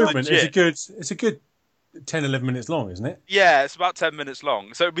first was movement legit. it's a good 10, 11 minutes long, isn't it? Yeah, it's about 10 minutes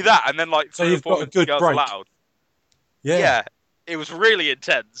long. So it'd be that, and then like So 3 or you've 4 got a minutes good Girls break. Aloud. Yeah. Yeah, it was really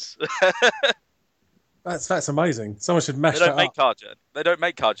intense. That's amazing. Someone should mash They that don't make up. car journeys. They don't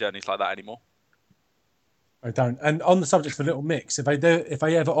make car journeys like that anymore. I don't. And on the subject of Little Mix, if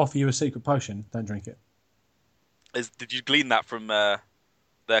they ever offer you a secret potion, don't drink it. Did you glean that from their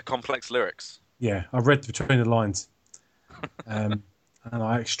complex lyrics? Yeah, I read between the lines, and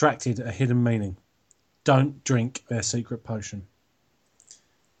I extracted a hidden meaning. Don't drink their secret potion.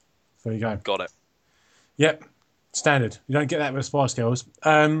 There you go. Got it. Yep, standard. You don't get that with Spice Girls.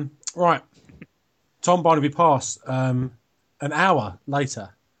 Right. Tom Barnaby Pass. An hour later,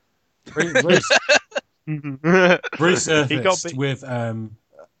 resurfaced with a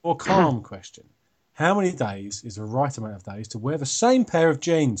more calm question. How many days is the right amount of days to wear the same pair of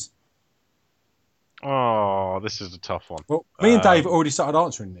jeans? Oh, this is a tough one. Well, me and Dave already started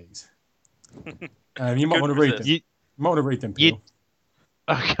answering these. You might Good want to read resist. them. You might want to read them, Peel.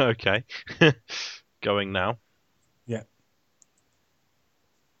 Okay. Going now. Yeah.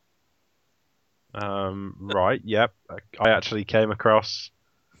 Right. Yep. I actually came across.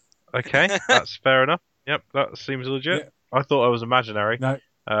 Okay, that's fair enough. Yep, that seems legit. Yeah. I thought I was imaginary. No,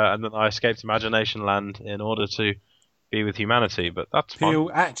 And then I escaped Imagination Land in order to be with humanity, but that's fine.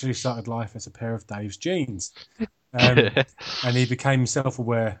 Peel actually started life as a pair of Dave's jeans. And he became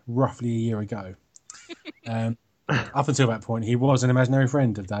self-aware roughly a year ago. Up until that point, he was an imaginary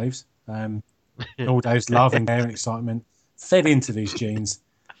friend of Dave's. All Dave's love and care and excitement fed into these jeans,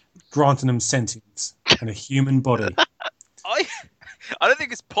 granting them sentience and a human body. I don't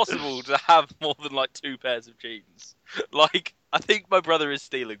think it's possible to have more than like 2 pairs of jeans. Like, I think my brother is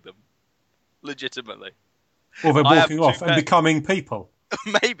stealing them. Legitimately. Or they're I have walking 2 off and pairs. becoming people.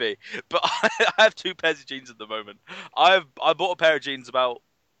 Maybe. But I have 2 pairs of jeans at the moment. I bought a pair of jeans about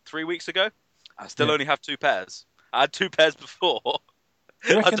 3 weeks ago. I still only have 2 pairs. I had 2 pairs before.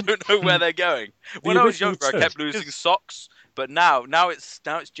 You I reckon don't know where they're going. When I was original younger, I two? kept losing socks, but now it's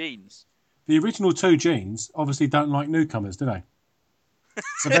jeans. the original 2 jeans obviously don't like newcomers, do they?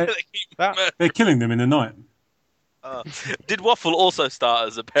 So they're killing them in the night. Did Waffle also start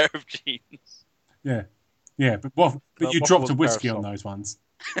as a pair of jeans? Yeah, but you Waffle dropped was a a whiskey pair of on those ones.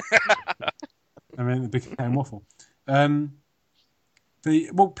 I mean, it became waffle. Peel,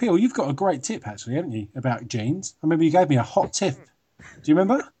 you've got a great tip actually, haven't you, about jeans? I remember you gave me a hot tip. Do you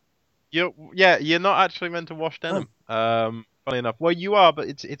remember? You're not actually meant to wash denim. Funny enough, well, you are, but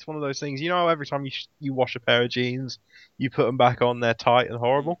it's one of those things. You know, how every time you wash a pair of jeans, you put them back on, they're tight and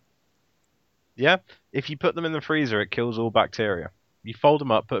horrible. Yeah, if you put them in the freezer, it kills all bacteria. You fold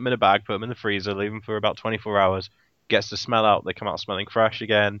them up, put them in a bag, put them in the freezer, leave them for about 24 hours. Gets the smell out. They come out smelling fresh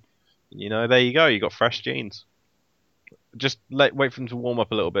again. You know, there you go. You got fresh jeans. Just wait for them to warm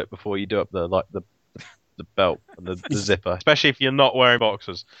up a little bit before you do up the belt and the zipper, especially if you're not wearing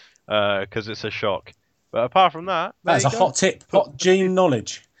boxers, because it's a shock. But apart from that, that's a hot tip. Hot jean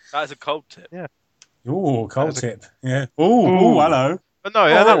knowledge. That is a cold tip. Yeah. Ooh, cold tip. Yeah. Ooh, hello. But no,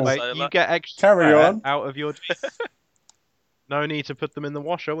 that way you get extra carry on out of your jeans. No need to put them in the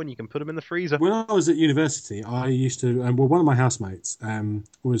washer when you can put them in the freezer. When I was at university, I used to, one of my housemates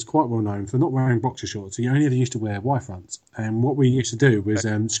was quite well known for not wearing boxer shorts. He only ever used to wear Y-fronts. And what we used to do was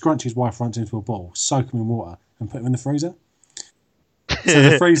scrunch his Y-fronts into a ball, soak them in water, and put them in the freezer. So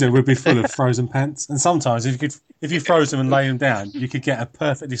the freezer would be full of frozen pants. And sometimes, if you froze them and lay them down, you could get a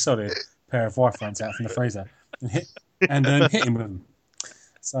perfectly solid pair of Y-fronts out from the freezer and hit him with them.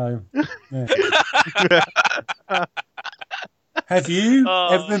 So, yeah. Have you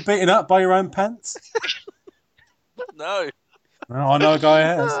ever been beaten up by your own pants? No. I know a guy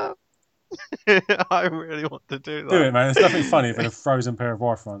has. I really want to do that. Do it, man. There's nothing funnier than a frozen pair of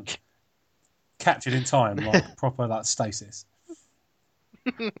Y-fronts. Captured in time, like proper stasis.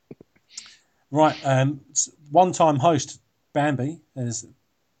 Right, one-time host Bambi has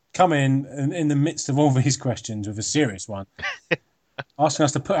come in the midst of all these questions with a serious one. Asking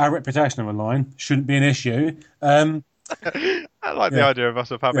us to put our reputation on the line. Shouldn't be an issue. I like the idea of us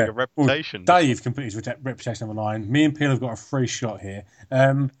having a reputation. Well, Dave can put his reputation on the line. Me and Peel have got a free shot here.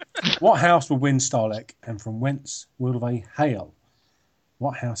 What house will win Starlek, and from whence will they hail?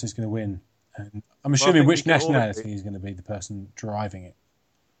 What house is going to win? And I'm assuming which nationality is going to be the person driving it.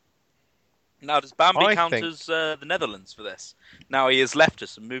 Now, does Bambi count as the Netherlands for this? Now he has left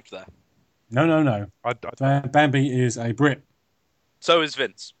us and moved there. No. Bambi is a Brit. So is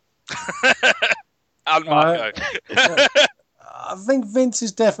Vince. And Marco. I think Vince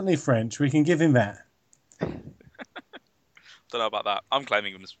is definitely French. We can give him that. Don't know about that. I'm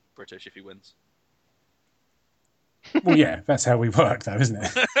claiming him as British if he wins. Well, yeah, that's how we work, though, isn't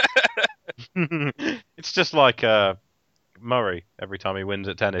it? It's just like Murray every time he wins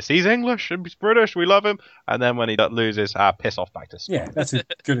at tennis. He's English and he's British. We love him. And then when he loses, piss off back to Spain. Yeah, that's a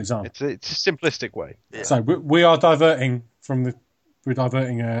good example. It's a simplistic way. Yeah. So we are diverting from the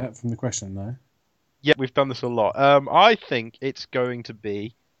question, though. Yeah, we've done this a lot. I think it's going to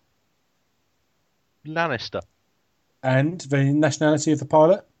be Lannister. And the nationality of the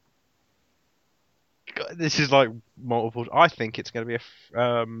pilot? This is like multiple. I think it's going to be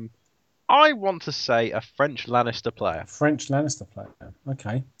I want to say a French Lannister player. French Lannister player.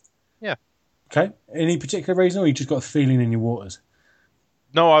 Okay. Yeah. Okay. Any particular reason, or you just got a feeling in your waters?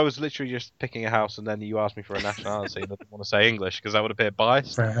 No, I was literally just picking a house, and then you asked me for a nationality, and I didn't want to say English because that would appear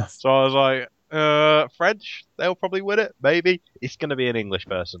biased. Fair enough. So I was like, French, they'll probably win it, maybe. It's going to be an English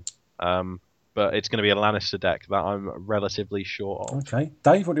person. But it's going to be a Lannister deck that I'm relatively sure of. Okay.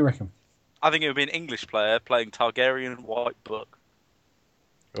 Dave, what do you reckon? I think it would be an English player playing Targaryen White Book.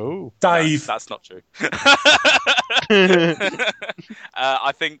 Oh, Dave. That's not true.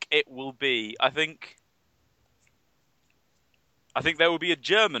 I think it will be. I think there will be a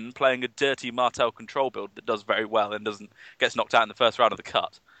German playing a dirty Martel control build that does very well and gets knocked out in the first round of the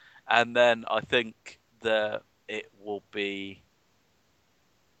cut. And then I think that it will be.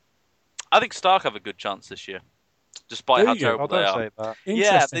 I think Stark have a good chance this year, despite how terrible they are.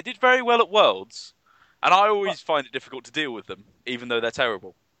 Yeah, they did very well at Worlds, and I always find it difficult to deal with them, even though they're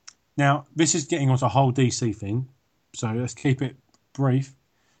terrible. Now, this is getting onto a whole DC thing, so let's keep it brief.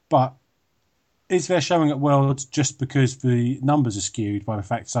 But is there showing at Worlds just because the numbers are skewed by the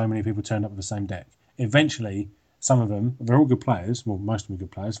fact so many people turned up with the same deck? Eventually, some of them, they're all good players, well, most of them are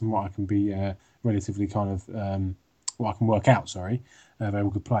good players, from what I can be relatively kind of, what I can work out, sorry. They're all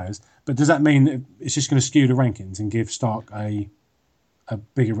good players. But does that mean it's just going to skew the rankings and give Stark a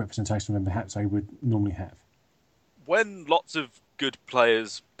bigger representation than perhaps they would normally have? When lots of good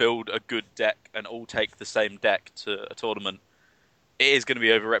players build a good deck and all take the same deck to a tournament, it is going to be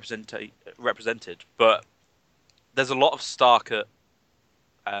overrepresented. But there's a lot of Stark at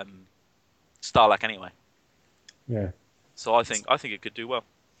Starlak anyway. Yeah. So I think it could do well.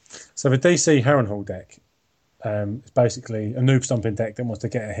 So the DC Harrenhal deck is basically a noob stomping deck that wants to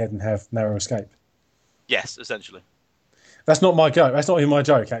get ahead and have narrow escape. Yes, essentially. That's not my joke. That's not even my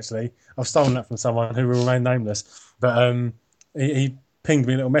joke, actually. I've stolen that from someone who will remain nameless. But he pinged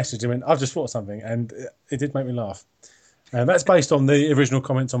me a little message and went, I've just thought of something, and it did make me laugh. That's based on the original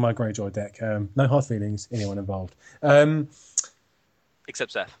comments on my Greyjoy deck. No hard feelings, anyone involved.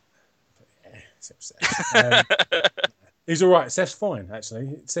 Except Seth. Except Seth. He's all right. Seth's fine,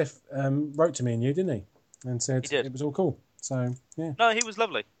 actually. Seth wrote to me and you, didn't he? And said it was all cool. So, yeah. No, he was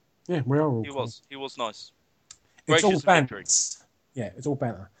lovely. Yeah, we are all He cool. was. He was nice. It's all banter. Yeah, it's all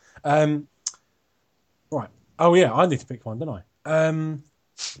banter. Right. Oh, yeah, I need to pick one, don't I?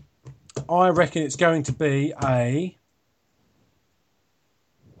 I reckon it's going to be a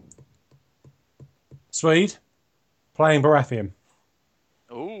Swede playing Baratheon.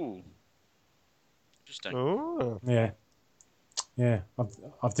 Ooh. Interesting. Oh. Yeah.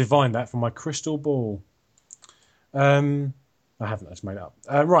 I've divined that from my crystal ball. I haven't. I just made it up.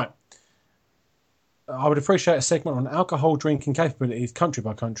 Right. I would appreciate a segment on alcohol drinking capabilities country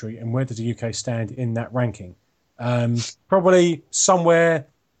by country and where does the UK stand in that ranking. Probably somewhere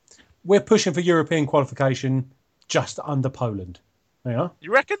we're pushing for European qualification just under Poland. Yeah.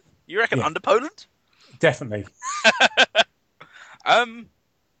 You reckon? Yeah. Under Poland? Definitely.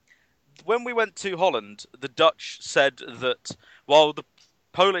 When we went to Holland, the Dutch said that while the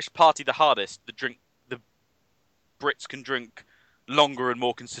Polish party the hardest, the Brits can drink longer and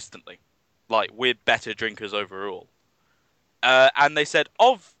more consistently. Like, we're better drinkers overall. And they said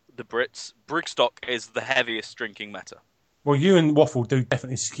of the Brits, Brigstock is the heaviest drinking meta. Well, you and Waffle do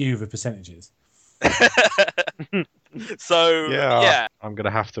definitely skew the percentages. So, yeah. I'm going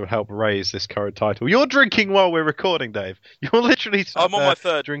to have to help raise this current title. You're drinking while we're recording, Dave. You're literally I'm on my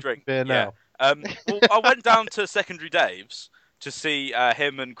third drinking drink. beer now. Well, I went down to Secondary Dave's to see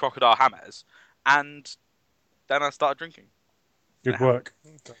him and Crocodile Hammers, and then I started drinking. Good work.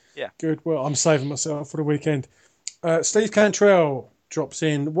 Yeah. Good work. I'm saving myself for the weekend. Steve Cantrell drops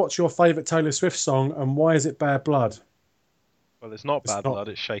in. What's your favourite Taylor Swift song and why is it Bad Blood? Well, it's not Bad Blood,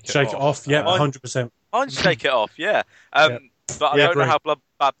 it's Shake It Off. Shake It Off, yeah, 100%. I'd Shake It Off, yeah. But I don't know how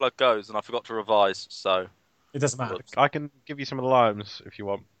Bad Blood goes, and I forgot to revise, so... It doesn't matter. I can give you some of the lines if you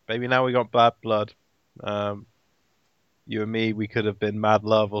want. Baby, now we got Bad Blood. You and me, we could have been Mad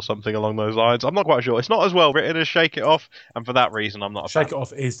Love or something along those lines. I'm not quite sure. It's not as well written as Shake It Off, and for that reason, I'm not a fan. Shake It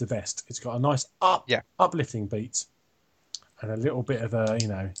Off is the best. It's got a nice uplifting beat and a little bit of a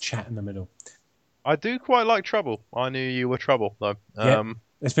chat in the middle. I do quite like Trouble. I knew you were Trouble, though.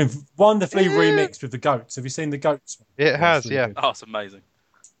 It's been wonderfully remixed with the Goats. Have you seen the Goats? It has, really yeah. good. Oh, it's amazing.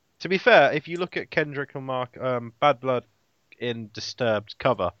 To be fair, if you look at Kendrick Lamar's Bad Blood in Disturbed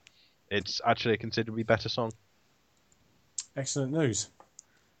cover, it's actually a considerably better song. Excellent news.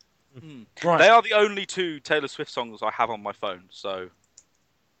 Right. They are the only two Taylor Swift songs I have on my phone, so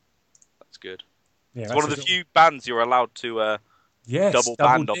that's good. Yeah, it's one of the few bands you're allowed to double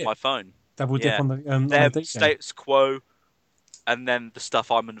band on my phone. Double dip on the Them, Status Quo, and then the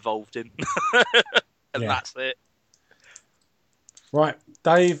stuff I'm involved in. And that's it. Right.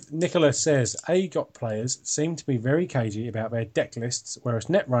 Dave Nicholas says, AGOT players seem to be very cagey about their deck lists, whereas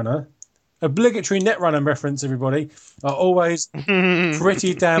Netrunner, obligatory Netrunner reference, everybody, are always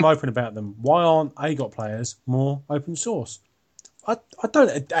pretty damn open about them. Why aren't AGOT players more open source? I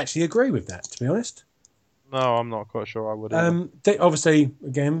don't actually agree with that, to be honest. No, I'm not quite sure I would. Obviously,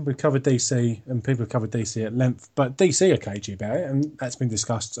 again, we covered DC, and people have covered DC at length, but DC are cagey about it, and that's been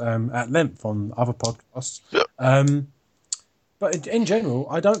discussed at length on other podcasts. But in general,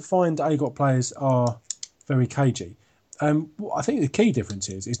 I don't find AGOT players are very cagey. I think the key difference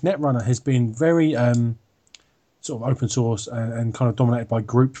is Netrunner has been very sort of open source and kind of dominated by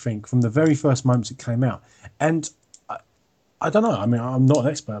groupthink from the very first moments it came out. And I don't know. I mean, I'm not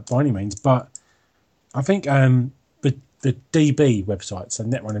an expert by any means, but I think the DB website, so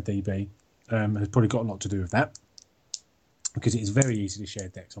Netrunner DB, has probably got a lot to do with that because it is very easy to share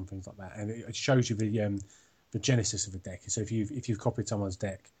decks on things like that, and it shows you the genesis of a deck. So if you've copied someone's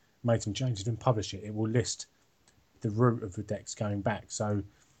deck, made some changes, and published it, it will list the root of the decks going back. So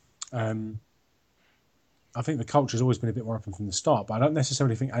I think the culture has always been a bit more open from the start, but I don't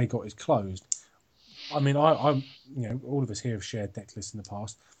necessarily think AGOT is closed. I mean, I'm all of us here have shared deck lists in the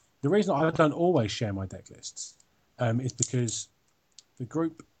past. The reason I don't always share my deck lists is because the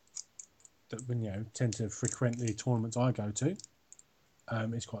group that tend to frequent the tournaments I go to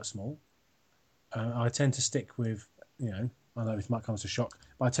is quite small. I tend to stick with, I know this might come as a shock,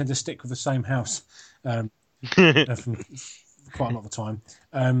 but I tend to stick with the same house from quite a lot of the time.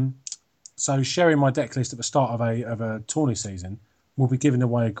 So sharing my deck list at the start of a tourney season will be giving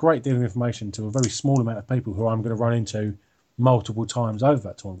away a great deal of information to a very small amount of people who I'm going to run into multiple times over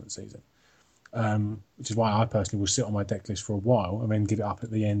that tournament season. Which is why I personally will sit on my deck list for a while and then give it up at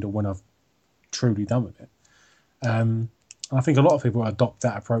the end or when I've truly done with it. And I think a lot of people adopt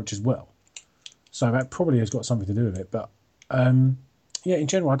that approach as well. So that probably has got something to do with it. But Yeah, in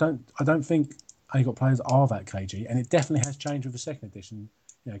general, I don't think AGOT players are that cagey, and it definitely has changed with the second edition.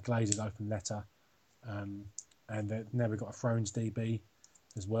 You know, Glazer's open letter, and now we've got a Thrones DB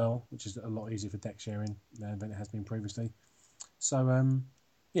as well, which is a lot easier for deck sharing than it has been previously. So,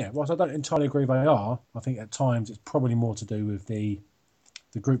 yeah, whilst I don't entirely agree they are, I think at times it's probably more to do with the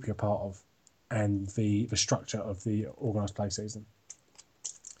group you're part of and the structure of the organised play season.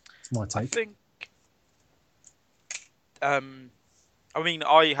 It's my take. I think. I mean,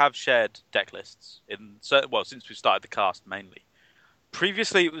 I have shared deck lists since we started the cast mainly.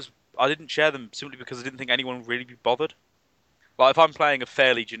 Previously, I didn't share them simply because I didn't think anyone would really be bothered. Like, if I'm playing a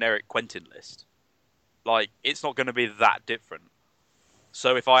fairly generic Quentin list, like, it's not going to be that different.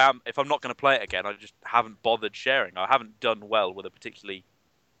 So if I'm not going to play it again, I just haven't bothered sharing. I haven't done well with a particularly,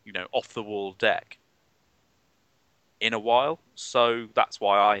 off the wall deck in a while. So that's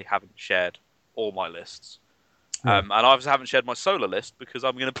why I haven't shared all my lists. Yeah. And I obviously haven't shared my solar list because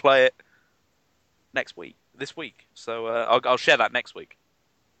I'm going to play it this week. So I'll share that next week.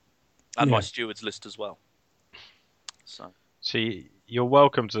 And my stewards list as well. So. See, you're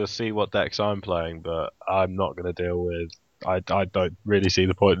welcome to see what decks I'm playing, but I'm not going to deal with... I don't really see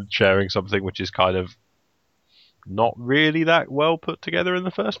the point in sharing something which is kind of not really that well put together in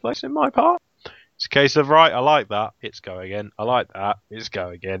the first place in my part. It's a case of, right, I like that, it's going in. I like that, it's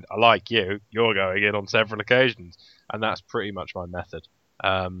going in. I like you're going in on several occasions. And that's pretty much my method.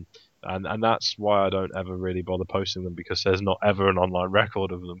 And that's why I don't ever really bother posting them, because there's not ever an online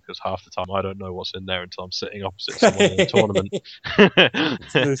record of them, because half the time I don't know what's in there until I'm sitting opposite someone in a tournament.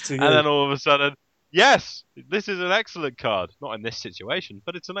 And then all of a sudden, yes, this is an excellent card. Not in this situation,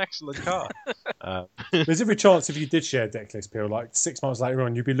 but it's an excellent card. There's every chance if you did share a deck list, Peel, like 6 months later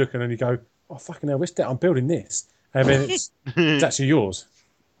on, you'd be looking and you go, oh, fucking hell, which deck? I'm building this. And then it's actually yours.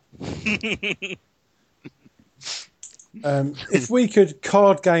 If we could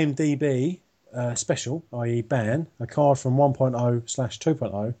card game DB special, i.e. ban, a card from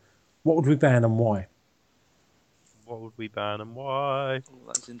 1.0/2.0, what would we ban and why? What would we ban and why? Oh,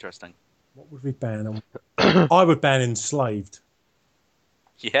 that's interesting. What would we ban? I would ban Enslaved.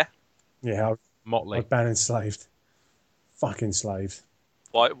 Yeah? Yeah, Motley. I'd ban Enslaved. Fucking Enslaved.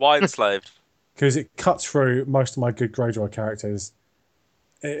 Why Enslaved? Because it cuts through most of my good Greyjoy characters.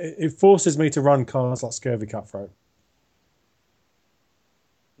 It forces me to run cards like Scurvy Cutthroat.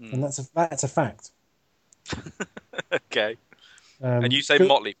 And that's a fact. Okay. And you say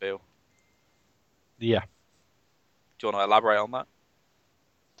Motley, Bill? Yeah. Do you want to elaborate on that?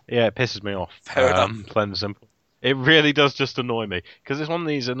 Yeah, it pisses me off. Fair enough. Plain and simple. It really does just annoy me, because it's one of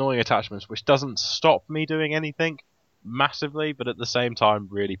these annoying attachments which doesn't stop me doing anything massively, but at the same time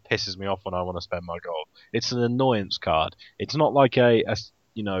really pisses me off when I want to spend my gold. It's an annoyance card. It's not like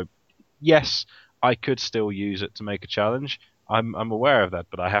yes, I could still use it to make a challenge. I'm aware of that,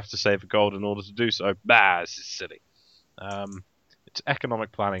 but I have to save a gold in order to do so. This is silly. It's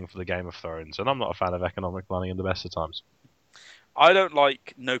economic planning for the Game of Thrones, and I'm not a fan of economic planning in the best of times. I don't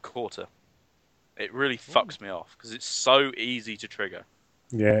like no quarter. It really fucks me off because it's so easy to trigger.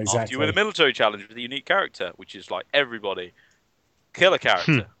 Yeah, exactly. After you win a military challenge with a unique character, which is like everybody, kill a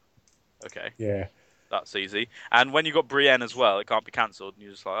character. Okay. Yeah. That's easy. And when you got Brienne as well, it can't be cancelled, and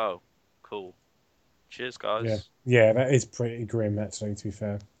you're just like, oh, cool. Cheers, guys. Yeah, that is pretty grim, actually, to be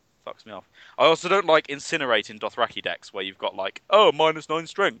fair. Fucks me off. I also don't like incinerating Dothraki decks where you've got like, -9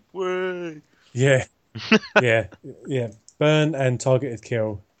 strength. Way. Yeah. yeah. Burn and targeted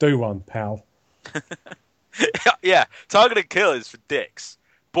kill. Do one, pal. Yeah, targeted kill is for dicks.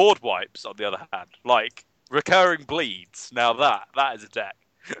 Board wipes, on the other hand, like recurring bleeds. Now that is a deck.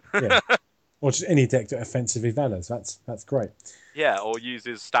 Yeah. Or just any deck that offensively valors. That's great. Yeah, or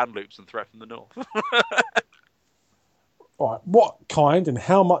uses stand loops and threat from the north. All right, what kind and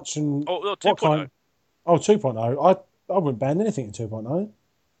how much and 2.0. what kind? 2.0. I wouldn't ban anything in 2.0.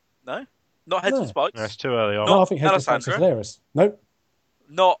 No, not heads and spikes. That's too early on. No, I think heads and spikes is hilarious. Nope.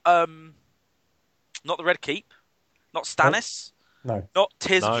 Not the Red Keep. Not Stannis. No. Not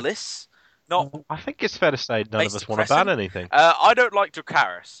Tears of Bliss. Not. I think it's fair to say none of us want to ban anything. I don't like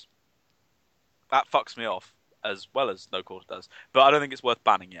Dracarys. That fucks me off as well as No Quarter does. But I don't think it's worth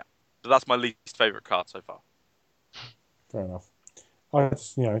banning yet. But that's my least favourite card so far. Fair enough. I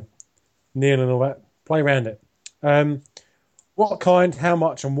just, Neil and all that, play around it. What kind, how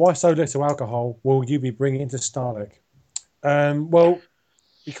much, and why so little alcohol will you be bringing to Starlek? Well,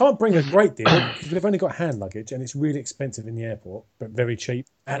 you can't bring a great deal because we've only got hand luggage and it's really expensive in the airport, but very cheap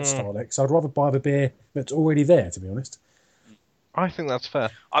at Starlek. So I'd rather buy the beer that's already there, to be honest. I think that's fair.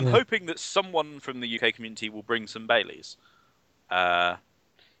 I'm hoping that someone from the UK community will bring some Baileys.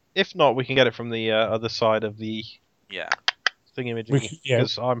 If not, we can get it from the other side of the... Yeah. thingy-majiggy, Yeah.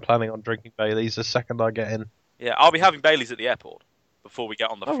 because I'm planning on drinking Baileys the second I get in. Yeah, I'll be having Baileys at the airport before we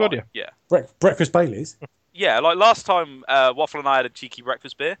get on the Oh, flight. good, Yeah. Breakfast Baileys. Yeah, like last time, Waffle and I had a cheeky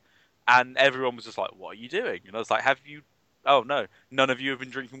breakfast beer, and everyone was just like, "What are you doing?" And I was like, "Have you? Oh no, none of you have been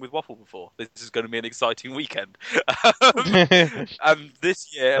drinking with Waffle before. This is going to be an exciting weekend." And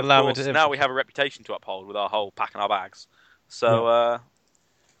this year, of Allow me course, to now we have a reputation to uphold with our whole packing our bags. So,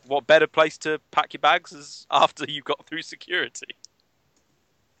 what better place to pack your bags is after you've got through security?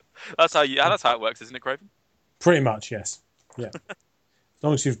 That's how it works, isn't it, Craven? Pretty much, yes. Yeah. As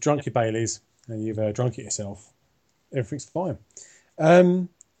long as you've drunk your Baileys and you've drunk it yourself, everything's fine.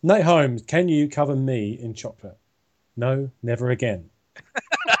 Nate Holmes, can you cover me in chocolate? No, never again.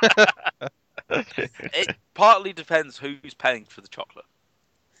 It partly depends who's paying for the chocolate.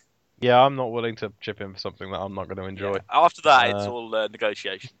 Yeah, I'm not willing to chip in for something that I'm not going to enjoy. Yeah. After that, it's all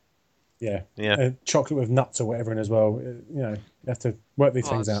negotiation. Yeah. Yeah. Chocolate with nuts or whatever in as well. You have to work these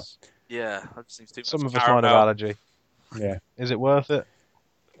things out. Yeah, that seems too much. Some of us might have allergy. Yeah. Is it worth it?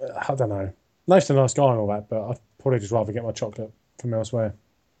 I don't know. Nate's a nice guy and all that, but I'd probably just rather get my chocolate from elsewhere.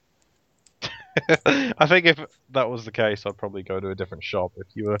 I think if that was the case, I'd probably go to a different shop if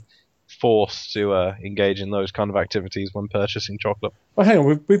you were forced to engage in those kind of activities when purchasing chocolate. Well, hang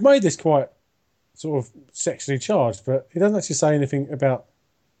on. We've made this quite sort of sexually charged, but it doesn't actually say anything about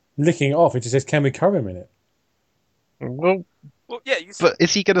licking it off. It just says, can we cover him in it? Well, yeah, you said, but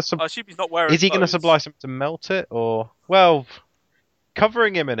is he going to? I assume he's not wearing. Is he going to clothes. supply something to melt it, or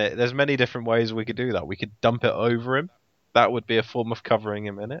covering him in it? There's many different ways we could do that. We could dump it over him. That would be a form of covering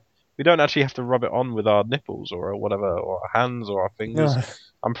him in it. We don't actually have to rub it on with our nipples or whatever, or our hands or our fingers. No.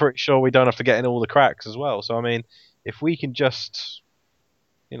 I'm pretty sure we don't have to get in all the cracks as well. So I mean, if we can just,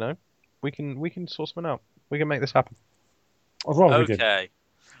 we can sort something out. We can make this happen. I'd rather we did. Okay.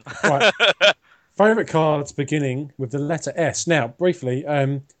 Right. Favourite cards beginning with the letter S. Now, briefly,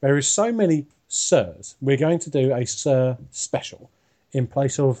 there is so many Sirs. We're going to do a Sir special in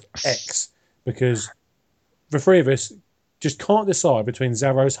place of X because the three of us just can't decide between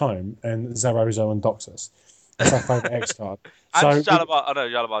Zaro's Home and Zaro's and Doxus. That's our favourite X card. And Jalabar, I know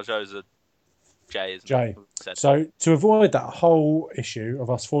Jalabar Joe's a J, isn't J. it? So to avoid that whole issue of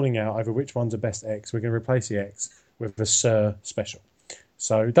us falling out over which one's the best X, we're going to replace the X with the Sir special.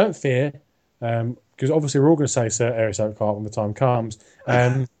 So don't fear, because obviously we're all going to say Sir Eris Oakhart when the time comes.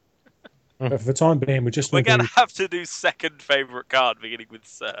 But for the time being, we're going to have to do second favourite card beginning with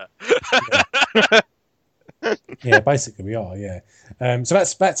Sir. Yeah, basically we are. Yeah. So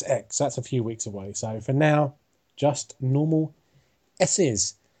that's X. That's a few weeks away. So for now, just normal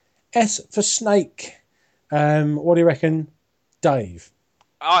S's. S for Snake. What do you reckon, Dave?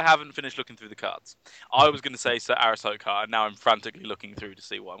 I haven't finished looking through the cards. I was going to say Sir Eris Oakhart, and now I'm frantically looking through to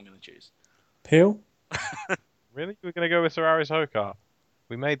see what I'm going to choose. Peel? Really? We're going to go with Sir Aris Hokar?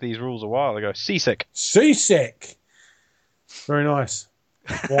 We made these rules a while ago. Seasick. Seasick. Very nice.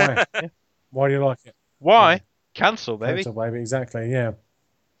 Why? Why do you like it? Why? Yeah. Cancel, baby. Cancel, baby. Exactly. Yeah.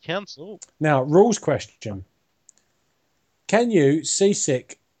 Cancel. Now, rules question. Can you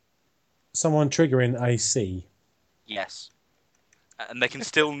seasick someone triggering a C? Yes. And they can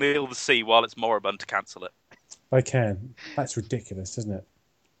still kneel the C while it's moribund to cancel it. They can. That's ridiculous, isn't it?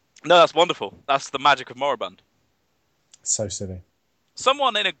 No, that's wonderful. That's the magic of moribund. So silly.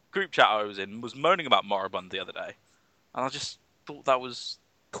 Someone in a group chat I was in was moaning about moribund the other day, and I just thought that was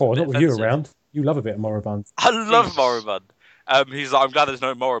cool. Not with you offensive. around. You love a bit of moribund. I love moribund. He's like, I'm glad there's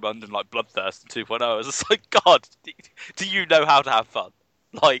no moribund in like Bloodthirst 2.0. I was just like, God, do you know how to have fun?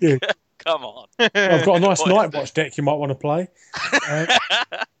 Like, Yeah. Come on. I've got a nice Nightwatch deck you might want to play.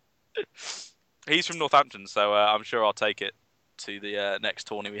 He's from Northampton, so I'm sure I'll take it to the next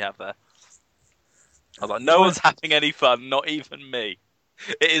tourney we have there. I was like, no one's having any fun, not even me.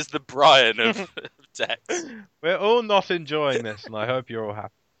 It is the Brian of decks. We're all not enjoying this, and I hope you're all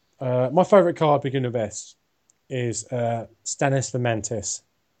happy. My favourite card, beginning with S, is Stannis the Mantis.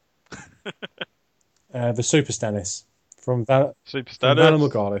 The Super Stannis from Valar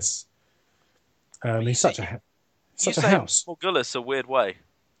Morghulis. He's such a house. Morghulis a weird way.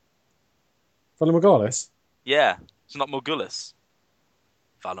 Valar Morghulis? Yeah, it's not Morghulis.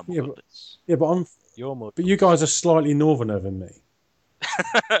 Valar Morghulis. Yeah, but But you guys are slightly northerner than me.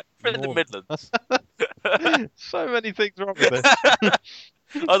 We're in the Midlands. So many things wrong with this.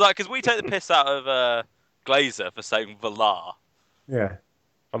 I was like, because we take the piss out of Glazer for saying Valar. Yeah.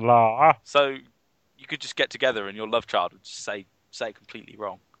 Valar. So you could just get together and your love child would just say it completely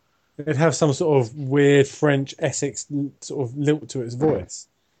wrong. It'd have some sort of weird French Essex sort of lilt to its voice.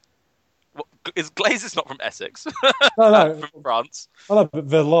 Well, Glazer's not from Essex. No. From France. I know, but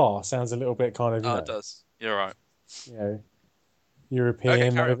Valar sounds a little bit kind of. It does. You're right. You know, European, Okay,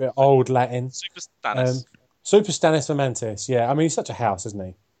 maybe carry a on. bit old Latin. Super Stannis. Super Stannis Vermantis. Yeah, I mean he's such a house, isn't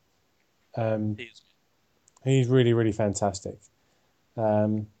he? He's- He's really, really fantastic.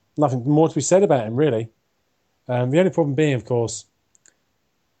 Nothing more to be said about him, really. The only problem being, of course,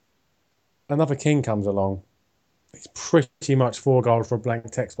 another king comes along. He's pretty much 4 gold for a blank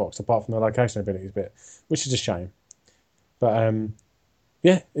text box, apart from the location abilities bit, which is a shame. But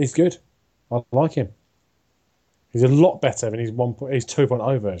yeah, he's good. I like him. He's a lot better than his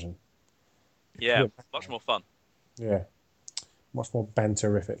 2.0 version. yeah, much more fun. Yeah, much more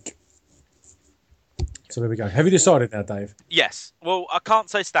banterific. So there we go. Have you decided now, Dave? Yes. Well, I can't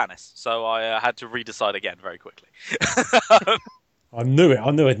say Stannis, so I had to redecide again very quickly. I knew it.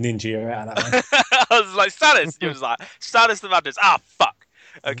 I knew I'd ninja you out of that one. I was like, Stannis. He was like, Stannis the Madness. Ah, fuck.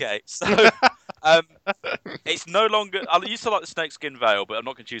 Okay, so it's no longer. I used to like the snakeskin veil, but I'm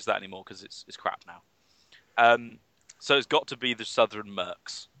not going to choose that anymore because it's crap now. So it's got to be the Southern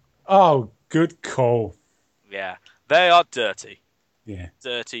Mercs. Oh, good call. Yeah, they are dirty, Yeah.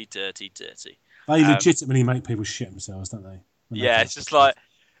 dirty, dirty, dirty. They legitimately make people shit themselves, don't they? Yeah, it's just like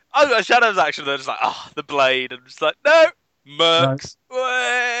Shadow's action. They're just like, the blade, and just like, no, Mercs,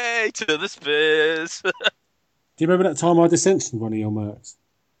 way to the spears. Do you remember that time I dissensioned one of your mercs?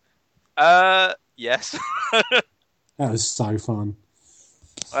 Yes. That was so fun.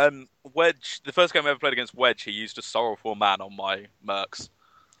 Wedge. The first game I ever played against Wedge, he used a Sorrowful Man on my Mercs,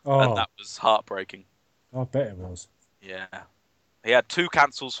 Oh, and that was heartbreaking. I bet it was. Yeah. He had 2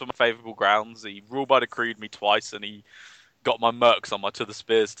 cancels for my favourable grounds. He ruled by decreed me twice, and he got my Mercs on my To the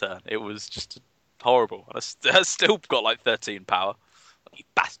Spears turn. It was just horrible. And I still got like 13 power. You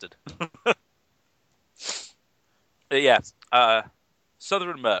bastard. But yeah,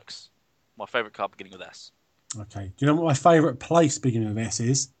 Southern Mercs. My favourite card beginning with S. Okay. Do you know what my favourite place beginning with S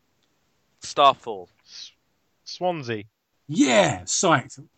is? Starfall. Swansea. Yeah, psyched.